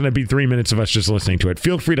it's not going to be 3 minutes of us just listening to it.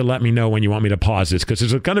 Feel free to let me know when you want me to pause this because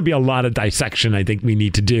there's going to be a lot of dissection I think we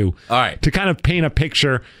need to do. All right. To kind of paint a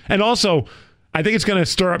picture. And also, I think it's going to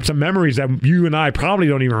stir up some memories that you and I probably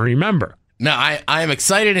don't even remember. No, I am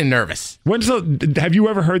excited and nervous. Have you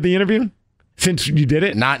ever heard the interview? Since you did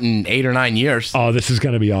it? Not in 8 or 9 years. Oh, this is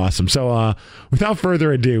going to be awesome. So without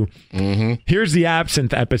further ado, here's the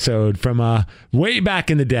Absinthe episode from way back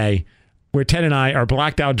in the day where Ted and I are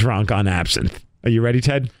blacked out drunk on Absinthe. Are you ready,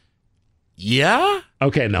 Ted? Yeah?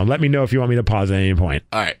 Okay, now let me know if you want me to pause at any point.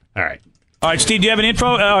 All right. All right. All right, Steve, do you have an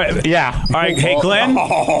intro? Yeah. All right, hey, Glenn?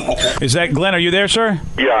 Is that Glenn? Are you there, sir?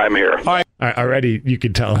 Yeah, I'm here. All right. Already, you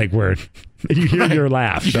can tell, like, you hear your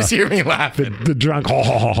laugh. You just hear me laughing. The drunk, ha,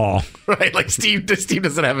 ha, ha, ha. Right, like Steve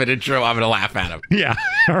doesn't have an intro. I'm going to laugh at him. Yeah.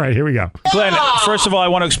 All right, here we go. Glenn, first of all, I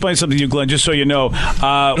want to explain something to you, Glenn, just so you know. We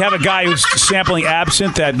have a guy who's sampling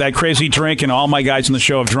Absinthe, that crazy drink, and all my guys in the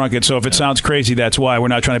show have drunk it. So if it sounds crazy, that's why. We're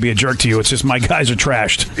not trying to be a jerk to you. It's just my guys are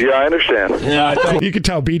trashed. Yeah, I understand. Yeah, you can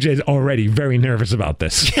tell BJ's already very nervous about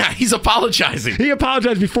this. Yeah, he's apologizing. He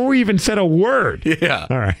apologized before we even said a word. Yeah.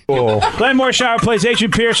 All right. Cool. Glenn Morshower plays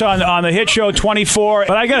Agent Pierce on the hit show 24.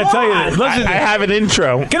 But I got to tell you, listen. I have an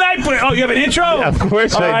intro. Can I play? Oh, you have an intro? Yeah, of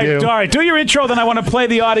course I do. All right, do your intro, then I want to play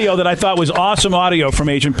the audio that I thought was awesome audio from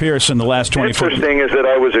Agent Pierce in the last 24 years. Interesting is that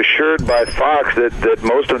I was assured by Fox that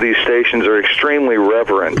most of these stations are extremely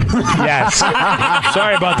reverent. Yes.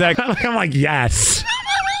 Sorry about that. I'm like, yes.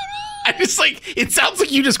 I just it sounds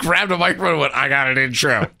like you just grabbed a microphone and went, I got an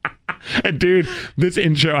intro. And dude, this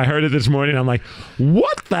intro, I heard it this morning. I'm like,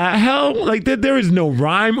 what the hell? Like, there is no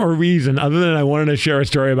rhyme or reason other than I wanted to share a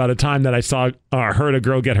story about a time that I saw or heard a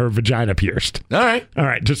girl get her vagina pierced. All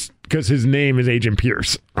right. Just because his name is Agent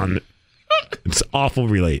Pierce. It's awful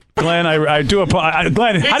relate. Glenn, I do apologize.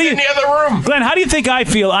 Glenn, in the other room. Glenn, how do you think I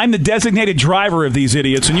feel? I'm the designated driver of these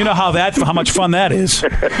idiots, and you know how much fun that is.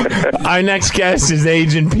 Our next guest is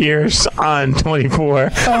Agent Pierce on 24.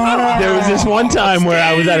 There was this one time where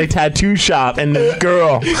I was at a tattoo shop, and the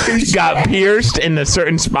girl got pierced in a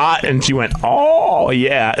certain spot, and she went, oh,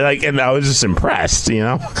 yeah. And I was just impressed,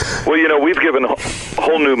 Well, we've given a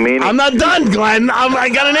whole new meaning. I'm not done, Glenn. I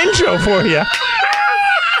got an intro for you.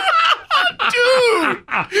 Dude,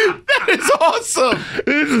 that is awesome.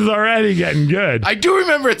 This is already getting good. I do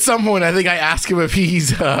remember at some point, I think I asked him if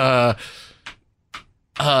he's, what's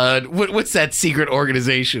that secret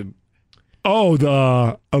organization? Oh,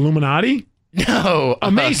 the Illuminati? No.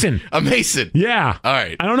 A Mason. A Mason. Yeah. All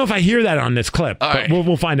right. I don't know if I hear that on this clip, but right.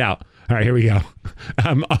 we'll find out. All right, here we go.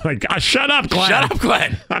 Oh my gosh, shut up, Glenn. Shut up,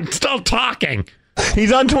 Glenn. I'm still talking.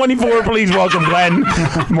 He's on 24. Please welcome Glenn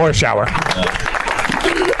Morshower.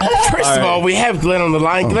 First of all, we have Glenn on the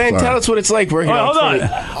line. Glenn, tell us what it's like working on 20.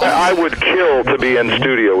 I would kill to be in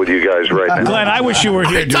studio with you guys right now. Glenn, I wish you were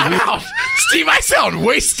here, dude. Time out. Steve, I sound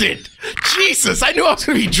wasted. Jesus, I knew I was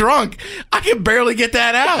going to be drunk. I can barely get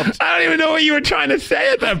that out. I don't even know what you were trying to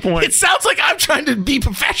say at that point. It sounds like I'm trying to be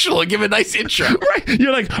professional and give a nice intro. Right.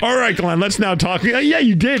 You're like, all right, Glenn, let's now talk. Yeah,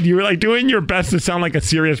 you did. You were like doing your best to sound like a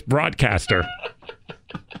serious broadcaster.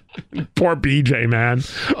 Poor BJ, man.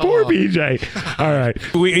 Poor BJ. All right.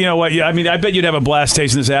 You know what? I mean, I bet you'd have a blast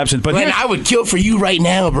tasting this Absinthe. But Glenn, I would kill for you right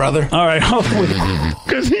now, brother. All right.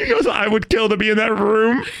 Because he goes, I would kill to be in that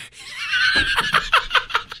room.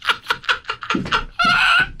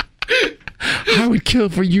 I would kill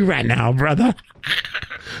for you right now, brother.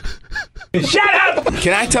 Shut up!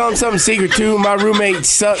 Can I tell him something secret too? My roommate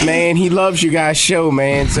sucked, man. He loves you guys' show,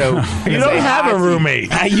 man. So you don't have a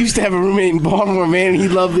roommate. I used to have a roommate in Baltimore, man. And he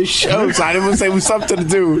loved this show, so I didn't want to say it was something to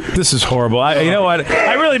do. This is horrible. You know what?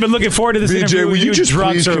 I really been looking forward to this interview. Will you just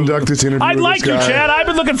please conduct this interview? I'd like to, Chad. I've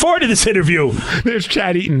been looking forward to this interview. There's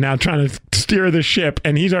Chad Eaton now trying to steer the ship,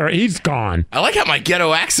 and he's gone. I like how my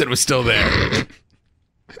ghetto accent was still there.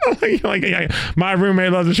 My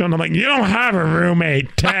roommate loves the show, and I'm like, you don't have a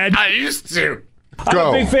roommate, Ted. I used to. I'm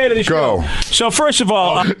a big fan of the show. So first of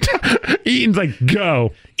all, Eaton's like,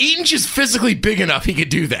 go. Eaton's just physically big enough he could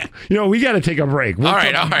do that. We got to take a break. All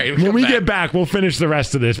right. When we get back, we'll finish the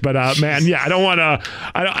rest of this. But man, yeah, I don't want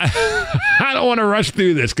to rush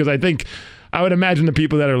through this because I would imagine the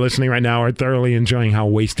people that are listening right now are thoroughly enjoying how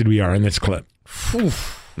wasted we are in this clip. All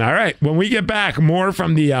right, when we get back, more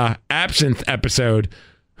from the Absinthe episode.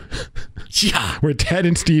 Yeah, where Ted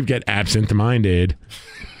and Steve get absent-minded.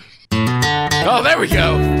 Oh, there we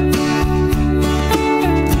go.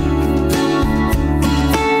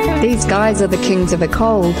 These guys are the kings of a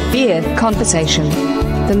cold beer conversation.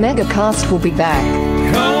 The MegaCast will be back.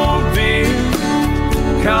 Cold beer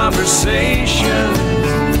conversation.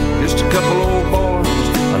 Just a couple old boys,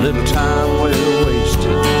 a little time well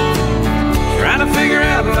wasted. Trying to figure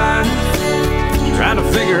out life, trying to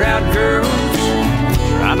figure out girls,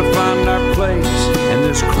 trying to find our place in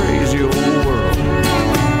this crazy old world.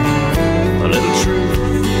 A little truth,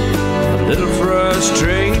 a little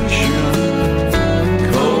frustration.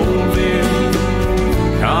 Cold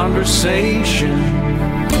beer conversation.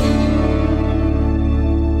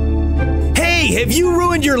 Have you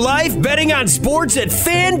ruined your life betting on sports at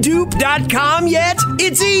FanDupe.com yet?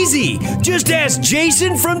 It's easy. Just ask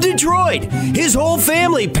Jason from Detroit. His whole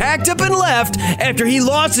family packed up and left after he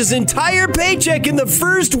lost his entire paycheck in the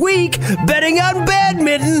first week betting on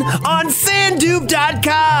badminton on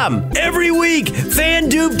FanDupe.com. Every week,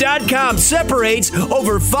 FanDupe.com separates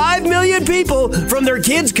over 5 million people from their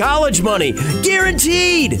kids' college money.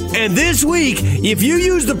 Guaranteed. And this week, if you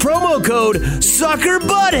use the promo code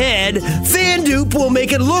SuckerButthead, FanDupe will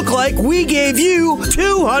make it look like we gave you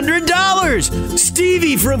 $200.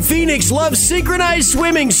 Stevie from Phoenix loves synchronized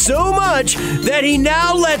swimming so much that he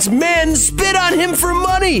now lets men spit on him for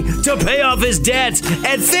money to pay off his debts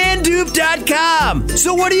at FanDupe.com.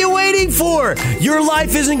 So what are you waiting for? Your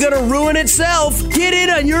life isn't going to ruin itself. Get in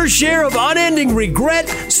on your share of unending regret,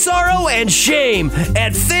 sorrow, and shame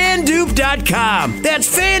at FanDupe.com. That's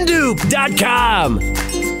FanDupe.com.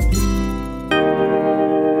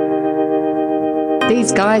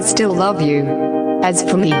 These guys still love you. As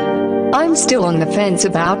for me, I'm still on the fence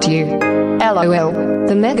about you. LOL,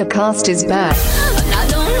 the MegaCast is back. I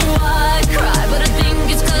don't know why I cry, but I think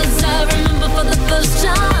it's 'cause I remember for the first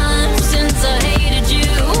time since I hated you,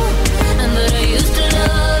 and that I used to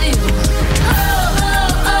love you. Oh, oh,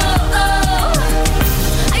 oh, oh,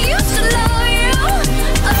 I used to love you.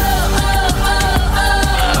 Oh, oh, oh,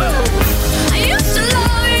 oh, I used to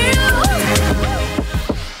love you.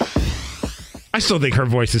 I still think her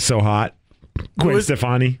voice is so hot. Gwen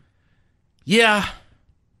Stefani. Yeah.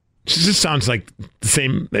 She just sounds like the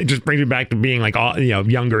same. It just brings me back to being like all,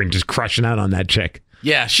 younger and just crushing out on that chick.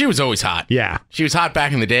 Yeah, she was always hot. Yeah. She was hot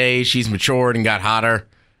back in the day. She's matured and got hotter.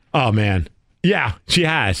 Oh, man. Yeah, she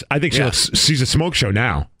has. I think she's a smoke show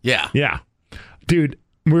now. Yeah. Yeah. Dude,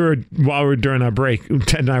 while we were during our break,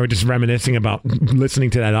 Ted and I were just reminiscing about listening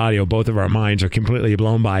to that audio. Both of our minds are completely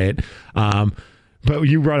blown by it. But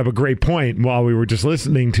you brought up a great point while we were just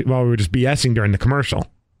BSing during the commercial.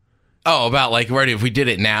 Oh, about if we did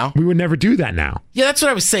it now? We would never do that now. Yeah, that's what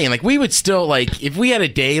I was saying. Like, we would still, if we had a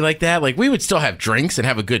day like that, we would still have drinks and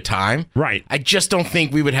have a good time. Right. I just don't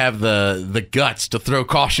think we would have the guts to throw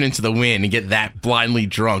caution into the wind and get that blindly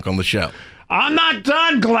drunk on the show. I'm not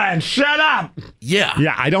done, Glenn. Shut up. Yeah.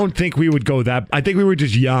 Yeah, I don't think we would go that. I think we were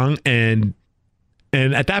just young and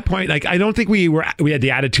at that point, I don't think we had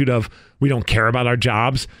the attitude of we don't care about our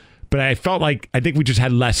jobs, but I felt like I think we just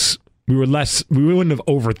had less. We wouldn't have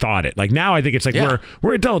overthought it. Like now, I think it's like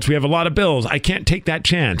we're adults. We have a lot of bills. I can't take that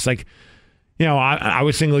chance. Like, I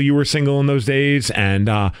was single. You were single in those days, and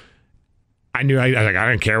I knew I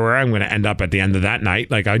don't care where I'm going to end up at the end of that night.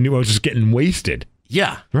 Like I knew I was just getting wasted.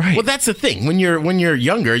 Yeah. Right. Well, that's the thing. When you're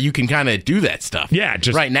younger, you can kind of do that stuff. Yeah.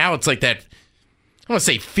 Just right now, it's like that. I don't want to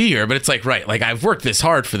say fear, but it's like, like I've worked this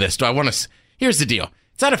hard for this. Do I want to? Here's the deal.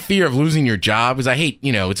 It's not a fear of losing your job, because I hate,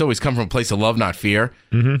 it's always come from a place of love, not fear.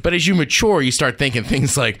 Mm-hmm. But as you mature, you start thinking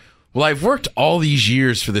things like, well, I've worked all these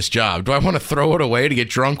years for this job. Do I want to throw it away to get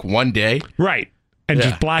drunk one day? Right. And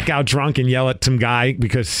just black out drunk and yell at some guy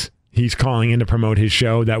because he's calling in to promote his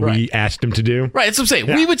show that we asked him to do. Right. That's what I'm saying.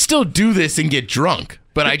 Yeah. We would still do this and get drunk,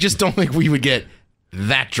 but I just don't think we would get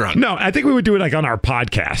that drunk. No, I think we would do it on our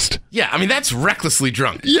podcast. Yeah, I mean, that's recklessly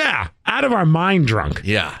drunk. Yeah, out of our mind drunk.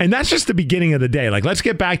 Yeah. And that's just the beginning of the day. Let's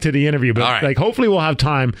get back to the interview. But all right. hopefully we'll have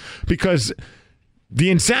time, because the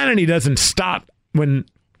insanity doesn't stop when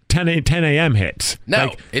 10 a.m. hits.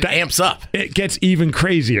 No, it amps up. It gets even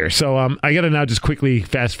crazier. So I got to now just quickly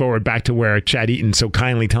fast forward back to where Chad Eaton so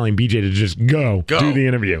kindly telling BJ to just go do the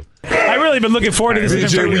interview. I've really been looking forward to this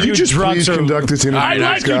interview. Will you just please conduct this interview? I'd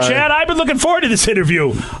like to, Chad. I've been looking forward to this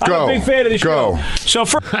interview. I'm a big fan of this show. So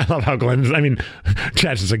I love how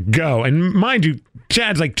Chad's just like, go. And mind you,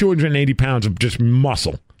 Chad's like 280 pounds of just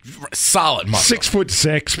muscle. Solid muscle.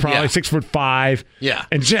 6'6", probably 6'5". Yeah.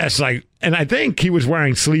 And just like, and I think he was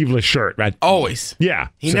wearing sleeveless shirt, right? Always. Yeah.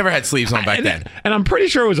 He never had sleeves on back then. And I'm pretty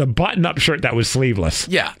sure it was a button-up shirt that was sleeveless.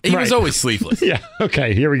 Yeah. He was always sleeveless. Yeah.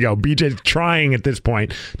 Okay, here we go. BJ's trying at this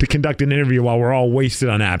point to conduct an interview while we're all wasted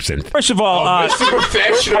on absinthe. First of all, so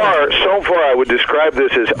far, I would describe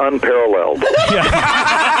this as unparalleled.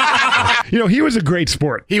 He was a great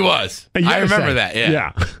sport. He was. I remember that,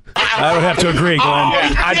 yeah. I would have to agree, Glenn.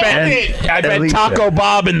 I bet Taco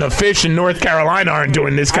Bob and the fish in North Carolina aren't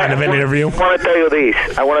doing this kind of an interview. I want to tell you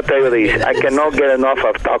this. I cannot get enough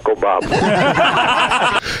of Taco Bob.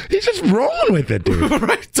 He's just rolling with it, dude.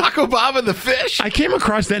 Right? Taco Bob and the fish? I came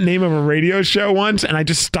across that name of a radio show once, and I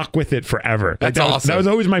just stuck with it forever. That's awesome. That was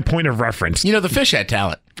always my point of reference. The fish had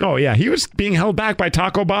talent. Oh, yeah. He was being held back by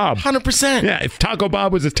Taco Bob. 100%. Yeah, if Taco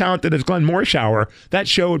Bob was as talented as Glenn Morshower, that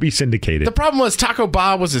show would be syndicated. The problem was Taco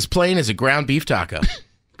Bob was as plain as a ground beef taco.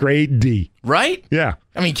 Grade D. Right? Yeah.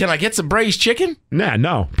 I mean, can I get some braised chicken? Nah,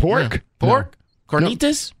 no. Pork? Yeah. Pork? No.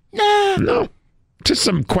 Cornitas? Nah. No. Just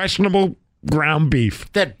some questionable ground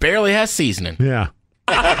beef. That barely has seasoning. Yeah.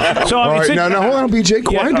 So all right, now hold on, BJ.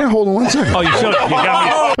 Quiet down. Hold on 1 second. Oh, you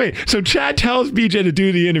got me. Wait, so Chad tells BJ to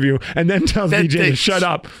do the interview and then tells BJ to shut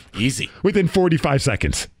up. Easy. Within 45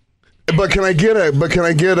 seconds. But can I get a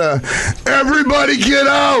everybody get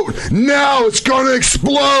out now, it's gonna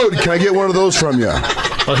explode? Can I get one of those from you?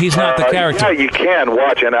 Well, he's not the character. Yeah, you can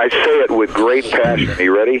watch, and I say it with great passion. Are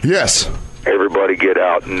you ready? Yes. Everybody get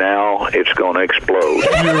out now, it's gonna explode.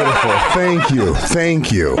 Beautiful. Thank you.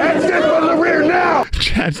 Let's get from the rear now.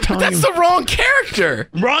 Chad's telling That's the wrong character.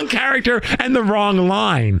 Wrong character and the wrong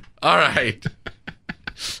line. All right.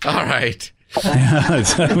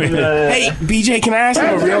 Hey, BJ, can I ask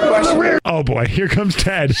him a real question? Oh, boy. Here comes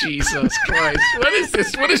Ted. Jesus Christ. What is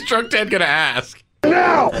this? What is Drunk Ted going to ask?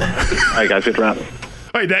 Now! All right, guys, get around.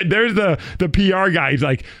 Wait, there's the PR guy. He's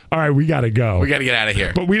like, all right, we got to go. We got to get out of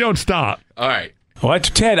here. But we don't stop. All right. What,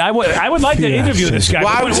 Ted? I would like to interview this guy.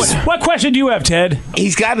 What question do you have, Ted?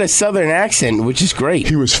 He's got a southern accent, which is great.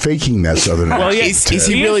 He was faking that southern accent. Well, is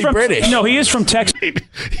he really British? No, he is from Texas.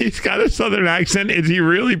 He's got a southern accent. Is he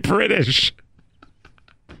really British?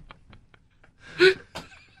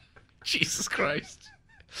 Jesus Christ.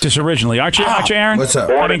 Just originally. Aren't you, Aaron? What's up?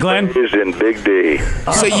 I mean, Glenn? Is in Big D.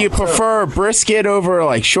 So you prefer brisket over,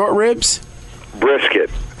 like, short ribs?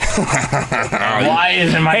 Brisket. Why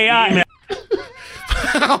isn't my email?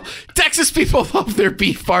 Texas people love their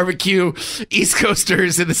beef barbecue. East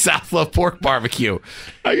Coasters in the South love pork barbecue.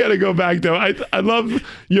 I got to go back, though. I love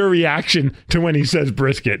your reaction to when he says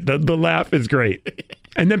brisket. The laugh is great.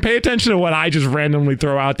 And then pay attention to what I just randomly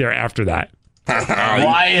throw out there after that.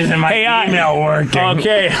 Why isn't my email working?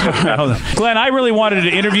 Okay. Glenn, I really wanted to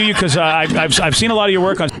interview you because I've seen a lot of your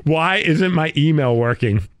work on... Why isn't my email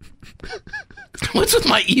working? What's with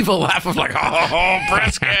my evil laugh of like, oh,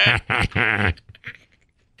 brisket?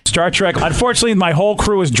 Star Trek. Unfortunately, my whole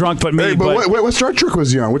crew is drunk but me. Hey, but what Star Trek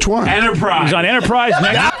was he on? Which one? Enterprise. He's on Enterprise. I'm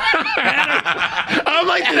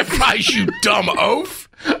like, Enterprise, you dumb oaf.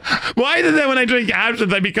 Why is it that when I drink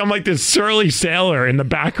absinthe, I become like this surly sailor in the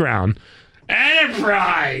background?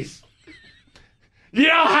 Enterprise! You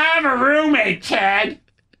don't have a roommate, Ted!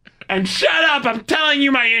 And shut up, I'm telling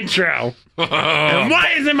you my intro! And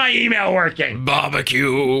why isn't my email working?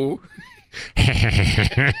 Barbecue!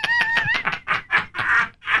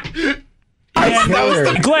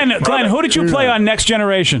 Glenn, who did you play on Next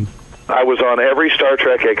Generation? I was on every Star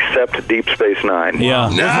Trek except Deep Space Nine. Yeah.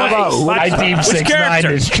 I Deep Space Nine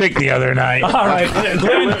his trick the other night. All right.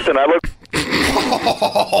 Hey, listen, I look...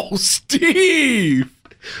 Oh, Steve!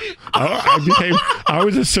 I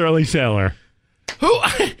was a surly sailor.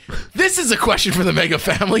 This is a question for the Mega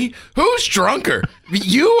family. Who's drunker,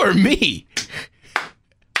 you or me?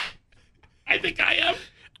 I think I am.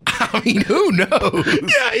 I mean, who knows?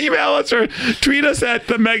 Yeah, email us or tweet us at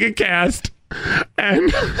the MegaCast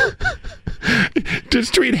and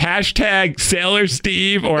just tweet hashtag Sailor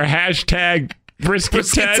Steve or hashtag Brisket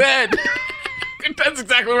Ted. That's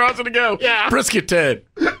exactly where I was going to go. Yeah. Brisket Ted.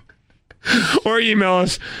 Or email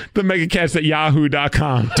us,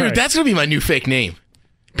 themegacast@yahoo.com. Dude, that's going to be my new fake name.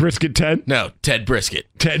 Brisket Ted? No, Ted Brisket.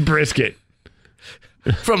 Ted Brisket.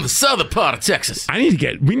 From the southern part of Texas.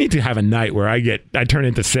 We need to have a night where I turn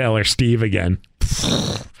into Sailor Steve again.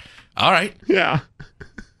 All right. Yeah.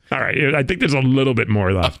 All right. I think there's a little bit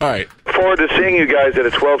more left. All right. Forward to seeing you guys at a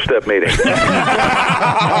 12-step meeting.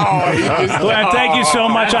 Glenn, thank you so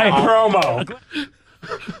much. Promo.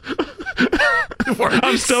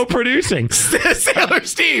 I'm still producing. Sailor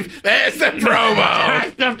Steve, that's the promo.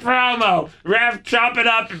 That's the promo. Rev, chop it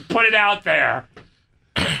up and put it out there.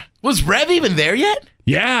 Was Rev even there yet?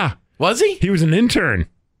 Yeah. Was he? He was an intern.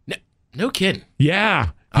 No kidding. Yeah.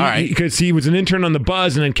 All right. Because he was an intern on the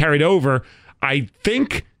Buzz and then carried over. I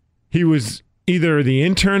think he was either the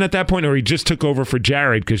intern at that point or he just took over for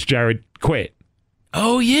Jared because Jared quit.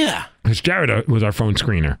 Oh, yeah. Because Jared was our phone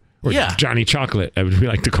screener. Or Yeah. Johnny Chocolate, as we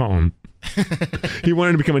like to call him. He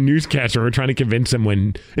wanted to become a newscaster. We were trying to convince him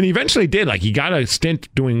and he eventually did. Like, he got a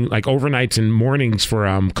stint doing like overnights and mornings for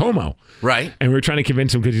Como. Right. And we were trying to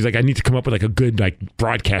convince him because he's like, I need to come up with like a good like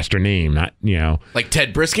broadcaster name, not, you know. Like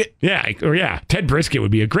Ted Brisket? Yeah. Ted Brisket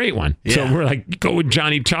would be a great one. Yeah. So we're like, go with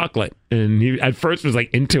Johnny Chocolate. And he at first was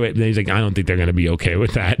like into it. And then he's like, I don't think they're going to be okay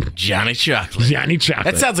with that. Johnny Chocolate. Johnny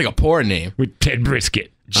Chocolate. That sounds like a porn name. With Ted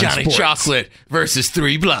Brisket. Johnny Chocolate versus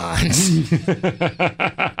 3 blondes.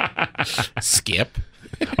 Skip.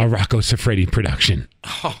 A Rocco Siffredi production.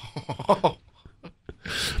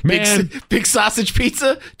 Man. Big sausage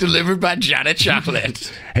pizza delivered by Johnny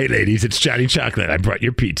Chocolate. Hey, ladies, it's Johnny Chocolate. I brought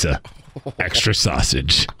your pizza. Extra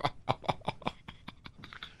sausage.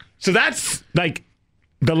 So that's like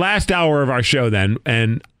the last hour of our show then.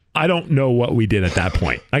 And I don't know what we did at that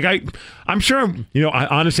point. Like I'm sure, you know,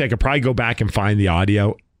 honestly, I could probably go back and find the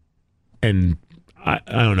audio and I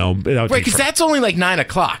don't know. Right, because that's only like 9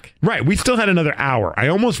 o'clock. Right. We still had another hour. I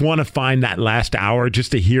almost want to find that last hour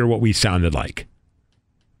just to hear what we sounded like.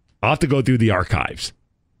 I'll have to go through the archives.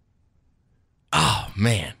 Oh,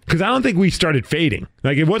 man. Because I don't think we started fading.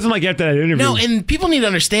 Like, it wasn't like after that interview. No, and people need to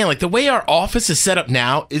understand, like, the way our office is set up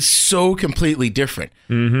now is so completely different.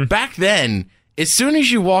 Mm-hmm. Back then, as soon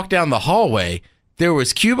as you walk down the hallway, there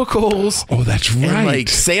was cubicles. Oh, that's right. And, like,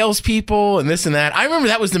 salespeople and this and that. I remember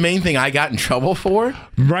that was the main thing I got in trouble for.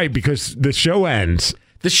 Right, because the show ends.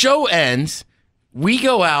 The show ends. We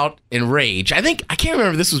go out and rage. I can't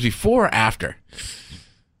remember if this was before or after.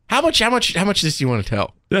 How much of this do you want to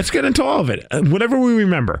tell? Let's get into all of it. Whatever we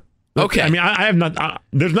remember. Okay. I mean, I have not.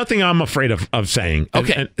 There's nothing I'm afraid of saying.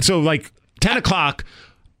 Okay. And so, like 10 o'clock,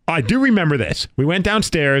 I do remember this. We went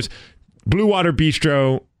downstairs. Blue Water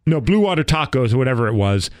Tacos or whatever it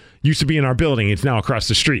was used to be in our building. It's now across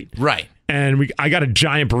the street. Right. And I got a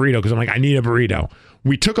giant burrito because I'm like, I need a burrito.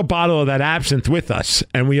 We took a bottle of that absinthe with us,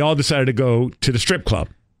 and we all decided to go to the strip club.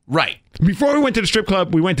 Right. Before we went to the strip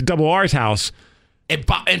club, we went to Double R's house. And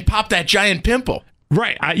pop that giant pimple.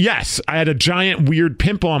 Right. Yes. I had a giant weird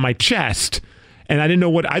pimple on my chest. And I didn't know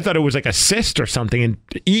what. I thought it was like a cyst or something. And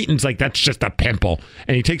Eaton's like, that's just a pimple.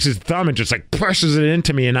 And he takes his thumb and just like presses it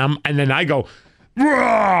into me. And then I go,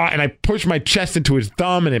 raw, and I push my chest into his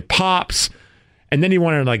thumb and it pops. And then he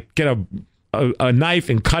wanted to like get a knife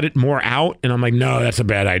and cut it more out. And I'm like, no, that's a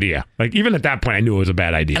bad idea. Like, even at that point, I knew it was a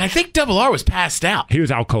bad idea. And I think Double R was passed out. He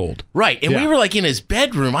was out cold. Right. And we were like in his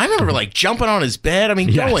bedroom. I remember like jumping on his bed. I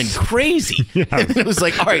mean, going crazy. Yeah. And then it was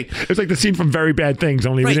like, all right. It was like the scene from Very Bad Things,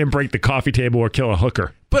 only we didn't break the coffee table or kill a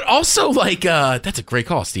hooker. But also, like, that's a great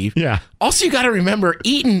call, Steve. Yeah. Also, you got to remember,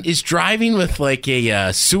 Eaton is driving with, like,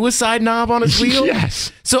 a suicide knob on his wheel.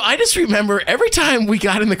 Yes. So I just remember every time we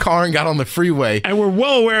got in the car and got on the freeway. And we're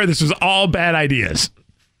well aware this was all bad ideas.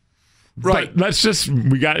 Right. But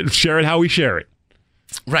we got to share it how we share it.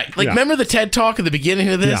 Right. Like, remember the TED Talk at the beginning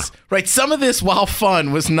of this? Yeah. Right. Some of this, while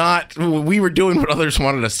fun, was not, we were doing what others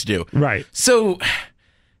wanted us to do. Right. So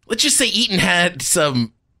let's just say Eaton had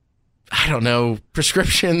some, I don't know,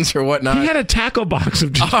 prescriptions or whatnot. He had a tackle box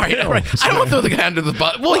of just all right. I don't want to throw the guy under the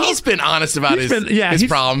bus. Well, he's been honest about his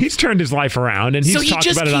problem. He's turned his life around, and he's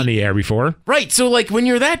talked about it on the air before. Right. So, like, when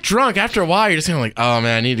you're that drunk, after a while, you're just kind of like, oh,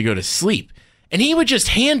 man, I need to go to sleep. And he would just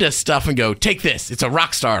hand us stuff and go, take this. It's a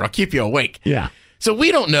rock star. It'll keep you awake. Yeah. So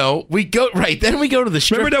we don't know. We go, right. Then we go to the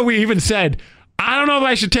strip. Remember that we even said, I don't know if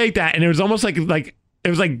I should take that. And it was almost like it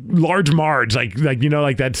was like Large Marge, like you know,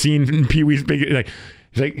 like that scene in Pee-wee's Big, like,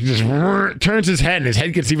 he's like, he just turns his head and his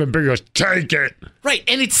head gets even bigger. He goes, take it. Right.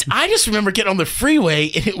 And I just remember getting on the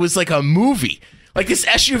freeway and it was like a movie. Like this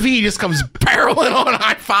SUV just comes barreling on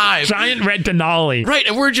I-5. Giant red Denali. Right.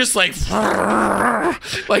 And we're just like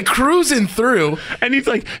cruising through. And he's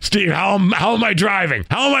like, Steve, how am I driving?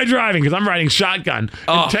 How am I driving? Because I'm riding shotgun.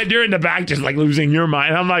 And Ted, you're in the back just like losing your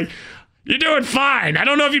mind. I'm like, you're doing fine. I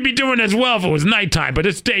don't know if you'd be doing as well if it was nighttime, but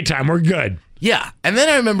it's daytime. We're good. Yeah. And then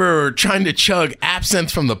I remember trying to chug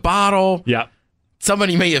absinthe from the bottle. Yep.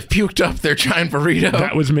 Somebody may have puked up their giant burrito.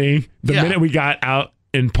 That was me. The minute we got out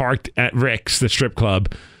and parked at Rick's, the strip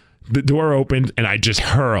club, the door opened, and I just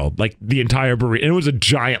hurled like the entire burrito. And it was a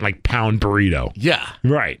giant like pound burrito. Yeah.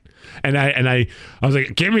 Right. And I was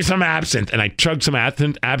like, give me some absinthe. And I chugged some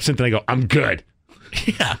absinthe, and I go, I'm good.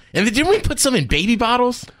 Yeah. And then didn't we put some in baby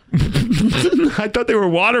bottles? I thought they were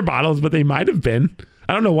water bottles, but they might have been.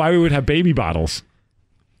 I don't know why we would have baby bottles.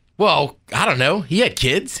 Well, I don't know. He had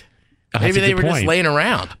kids. Maybe they were just laying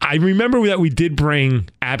around. I remember that we did bring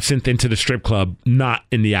absinthe into the strip club, not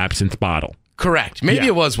in the absinthe bottle. Correct. Maybe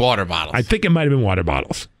it was water bottles. I think it might have been water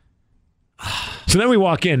bottles. So then we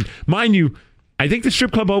walk in. Mind you, I think the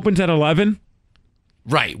strip club opens at 11.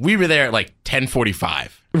 Right. We were there at like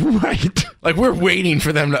 10:45. Right. Like we're waiting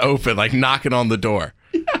for them to open, like knocking on the door.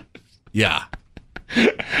 Yeah.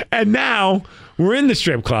 And now we're in the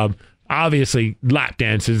strip club. Obviously, lap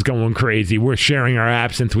dances going crazy. We're sharing our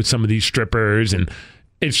absinthe with some of these strippers. And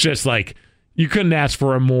it's just like, you couldn't ask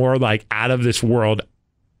for a more like out of this world.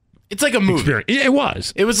 It's like a movie. Experience. Yeah, it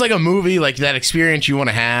was. It was like a movie, like that experience you want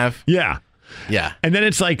to have. Yeah. Yeah. And then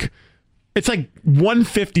it's like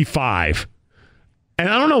 1:55. And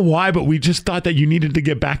I don't know why, but we just thought that you needed to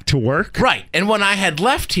get back to work. Right. And when I had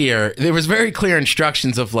left here, there was very clear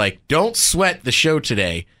instructions of like, don't sweat the show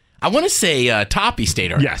today. I want to say Toppy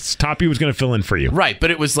stayed around. Yes, Toppy was going to fill in for you. Right.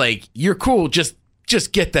 But it was like, you're cool. Just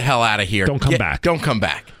get the hell out of here. Don't come back. Don't come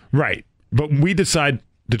back. Right. But we decide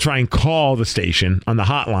to try and call the station on the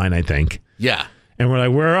hotline, I think. Yeah. And we're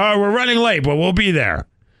like, we're running late, but we'll be there.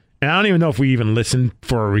 And I don't even know if we even listened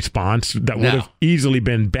for a response. That would have easily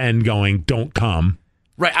been Ben going, don't come.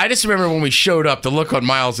 Right. I just remember when we showed up, the look on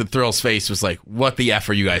Miles and Thrill's face was like, what the F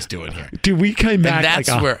are you guys doing here? Dude, we came back that's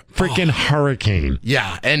like a freaking hurricane.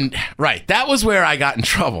 Yeah. And right. That was where I got in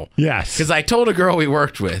trouble. Yes. Because I told a girl we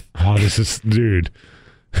worked with. Oh, this is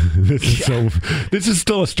this is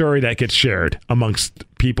still a story that gets shared amongst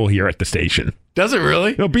people here at the station. Does it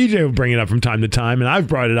really? No, BJ will bring it up from time to time, and I've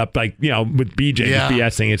brought it up like, with BJ just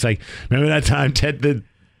BSing. It's like, remember that time Ted did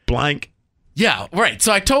blank? Yeah, right.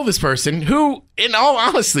 So I told this person who, in all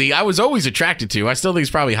honesty, I was always attracted to. I still think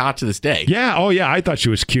he's probably hot to this day. Yeah. Oh, yeah. I thought she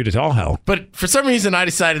was cute as all hell. But for some reason, I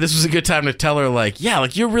decided this was a good time to tell her, like, yeah,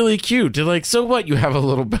 like, you're really cute. They're like, so what? You have a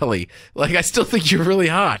little belly. Like, I still think you're really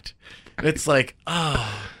hot. And it's like,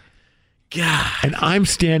 oh, God. And I'm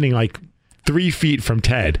standing like 3 feet from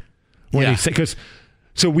Ted when he said,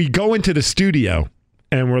 so we go into the studio.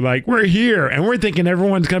 And we're like, we're here. And we're thinking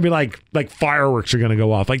everyone's going to be like fireworks are going to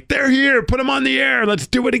go off. Like, they're here. Put them on the air. Let's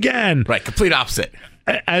do it again. Right. Complete opposite.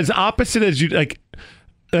 As opposite as you, like,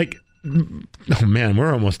 oh, man,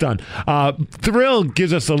 we're almost done. Thrill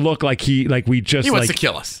gives us a look like he wants to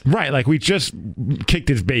kill us. Right. Like we just kicked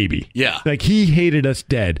his baby. Yeah. Like he hated us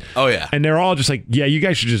dead. Oh, yeah. And they're all just like, yeah, you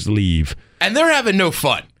guys should just leave. And they're having no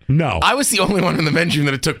fun. No. I was the only one in the men's room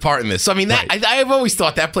that took part in this. So, I mean, I've always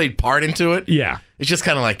thought that played part into it. Yeah. It's just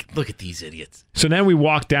kind of like, look at these idiots. So then we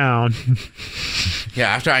walk down. Yeah,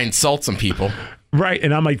 after I insult some people. Right.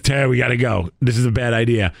 And I'm like, Ted, we got to go. This is a bad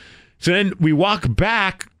idea. So then we walk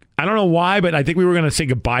back. I don't know why, but I think we were going to say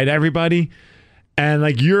goodbye to everybody. And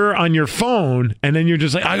like you're on your phone. And then you're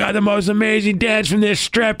just like, I got the most amazing dance from this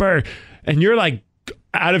stripper. And you're like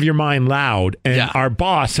out of your mind loud. And our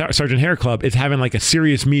boss, Sergeant Hair Club, is having like a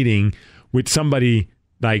serious meeting with somebody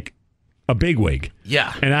like a bigwig.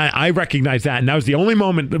 Yeah. And I recognized that. And that was the only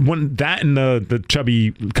moment when that and the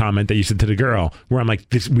chubby comment that you said to the girl where I'm like,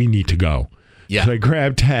 we need to go. Yeah. So I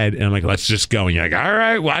grabbed Ted and I'm like, let's just go. And you're like, all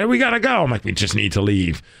right, why do we got to go? I'm like, we just need to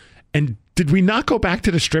leave. And did we not go back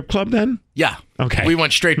to the strip club then? Yeah. Okay. We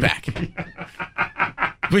went straight back.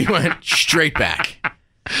 We went straight back.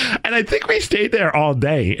 And I think we stayed there all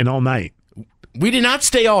day and all night. We did not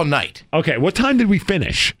stay all night. Okay. What time did we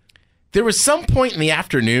finish? There was some point in the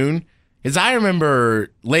afternoon, as I remember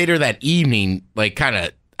later that evening, like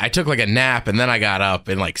I took like a nap and then I got up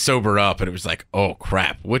and like sobered up and it was like, oh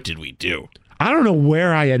crap, what did we do? I don't know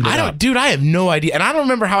where I ended up. Dude, I have no idea. And I don't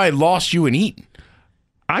remember how I lost you and Eaton.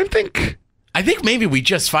 I think maybe we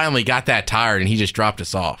just finally got that tired and he just dropped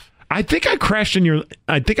us off. I think I crashed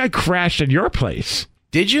at your place.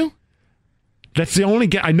 Did you? That's the only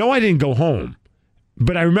I know I didn't go home.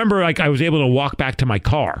 But I remember like I was able to walk back to my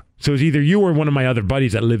car. So it was either you or one of my other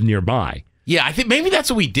buddies that lived nearby. Yeah, I think maybe that's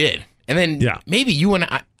what we did. And then maybe you and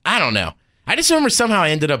I don't know. I just remember somehow I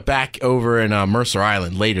ended up back over in Mercer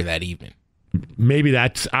Island later that evening. Maybe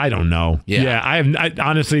I don't know. Yeah. I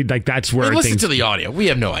honestly, like that's where listen to the audio. We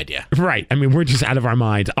have no idea. Right. I mean, we're just out of our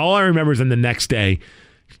minds. All I remember is then the next day,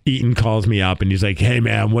 Eaton calls me up and he's like, hey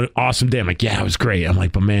man, what an awesome day. I'm like, yeah, it was great. I'm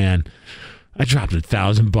like, but man, I dropped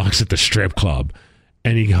 $1,000 at the strip club.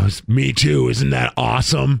 And he goes, me too. Isn't that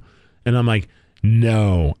awesome? And I'm like,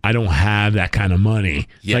 no, I don't have that kind of money.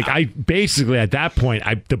 Yeah. Like I basically at that point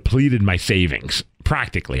I depleted my savings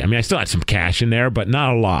practically. I mean, I still had some cash in there, but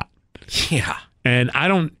not a lot. Yeah. And I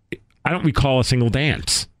don't recall a single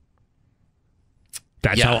dance.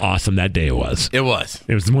 That's how awesome that day was. It was.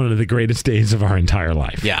 It was one of the greatest days of our entire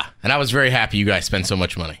life. Yeah. And I was very happy you guys spent so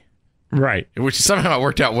much money. Right. Which somehow it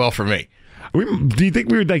worked out well for me. Do you think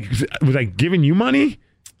we were was giving you money?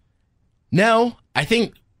 No, I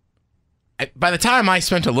think by the time I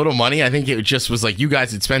spent a little money, I think it just was like you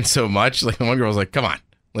guys had spent so much. Like one girl was like, "Come on,"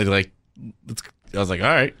 I was like, "All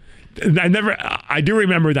right." I do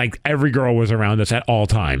remember like every girl was around us at all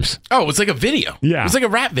times. Oh, it was like a video. Yeah, it was like a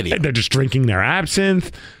rap video. They're just drinking their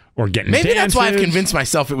absinthe or getting. Maybe dances. that's why I've convinced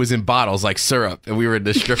myself it was in bottles like syrup, and we were at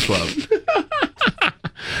the strip club.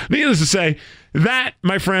 Needless to say, that,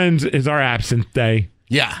 my friends, is our absinthe day.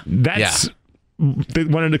 Yeah, that's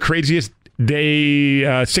one of the craziest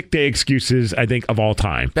sick day excuses I think of all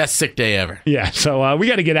time. Best sick day ever. Yeah, so we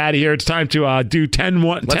got to get out of here. It's time to do 10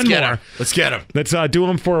 more. Let's get him. Let's do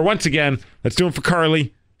them for once again. Let's do them for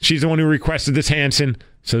Carly. She's the one who requested this Hanson,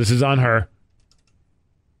 so this is on her.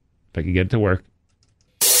 If I can get it to work.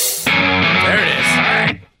 There it is. All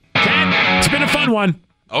right, Ken, it's been a fun one.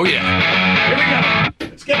 Oh yeah. Here we go.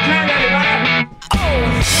 Let's get turned, everybody.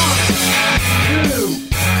 1, 2,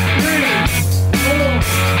 3, 4,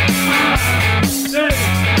 5, 6,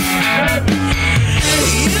 7.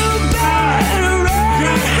 You better run,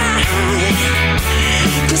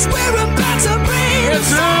 'cause we're about to bring the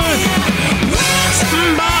fire.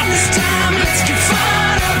 This time, let's get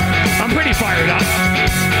fired up. I'm pretty fired up.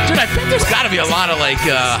 Dude, I bet there's got to be a lot of like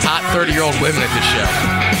hot 30-year-old women at this show.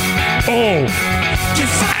 Oh,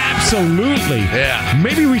 absolutely. Yeah.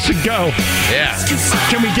 Maybe we should go. Yeah.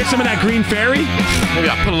 Can we get some of that green fairy? Maybe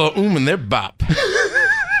I'll put a little in their bop.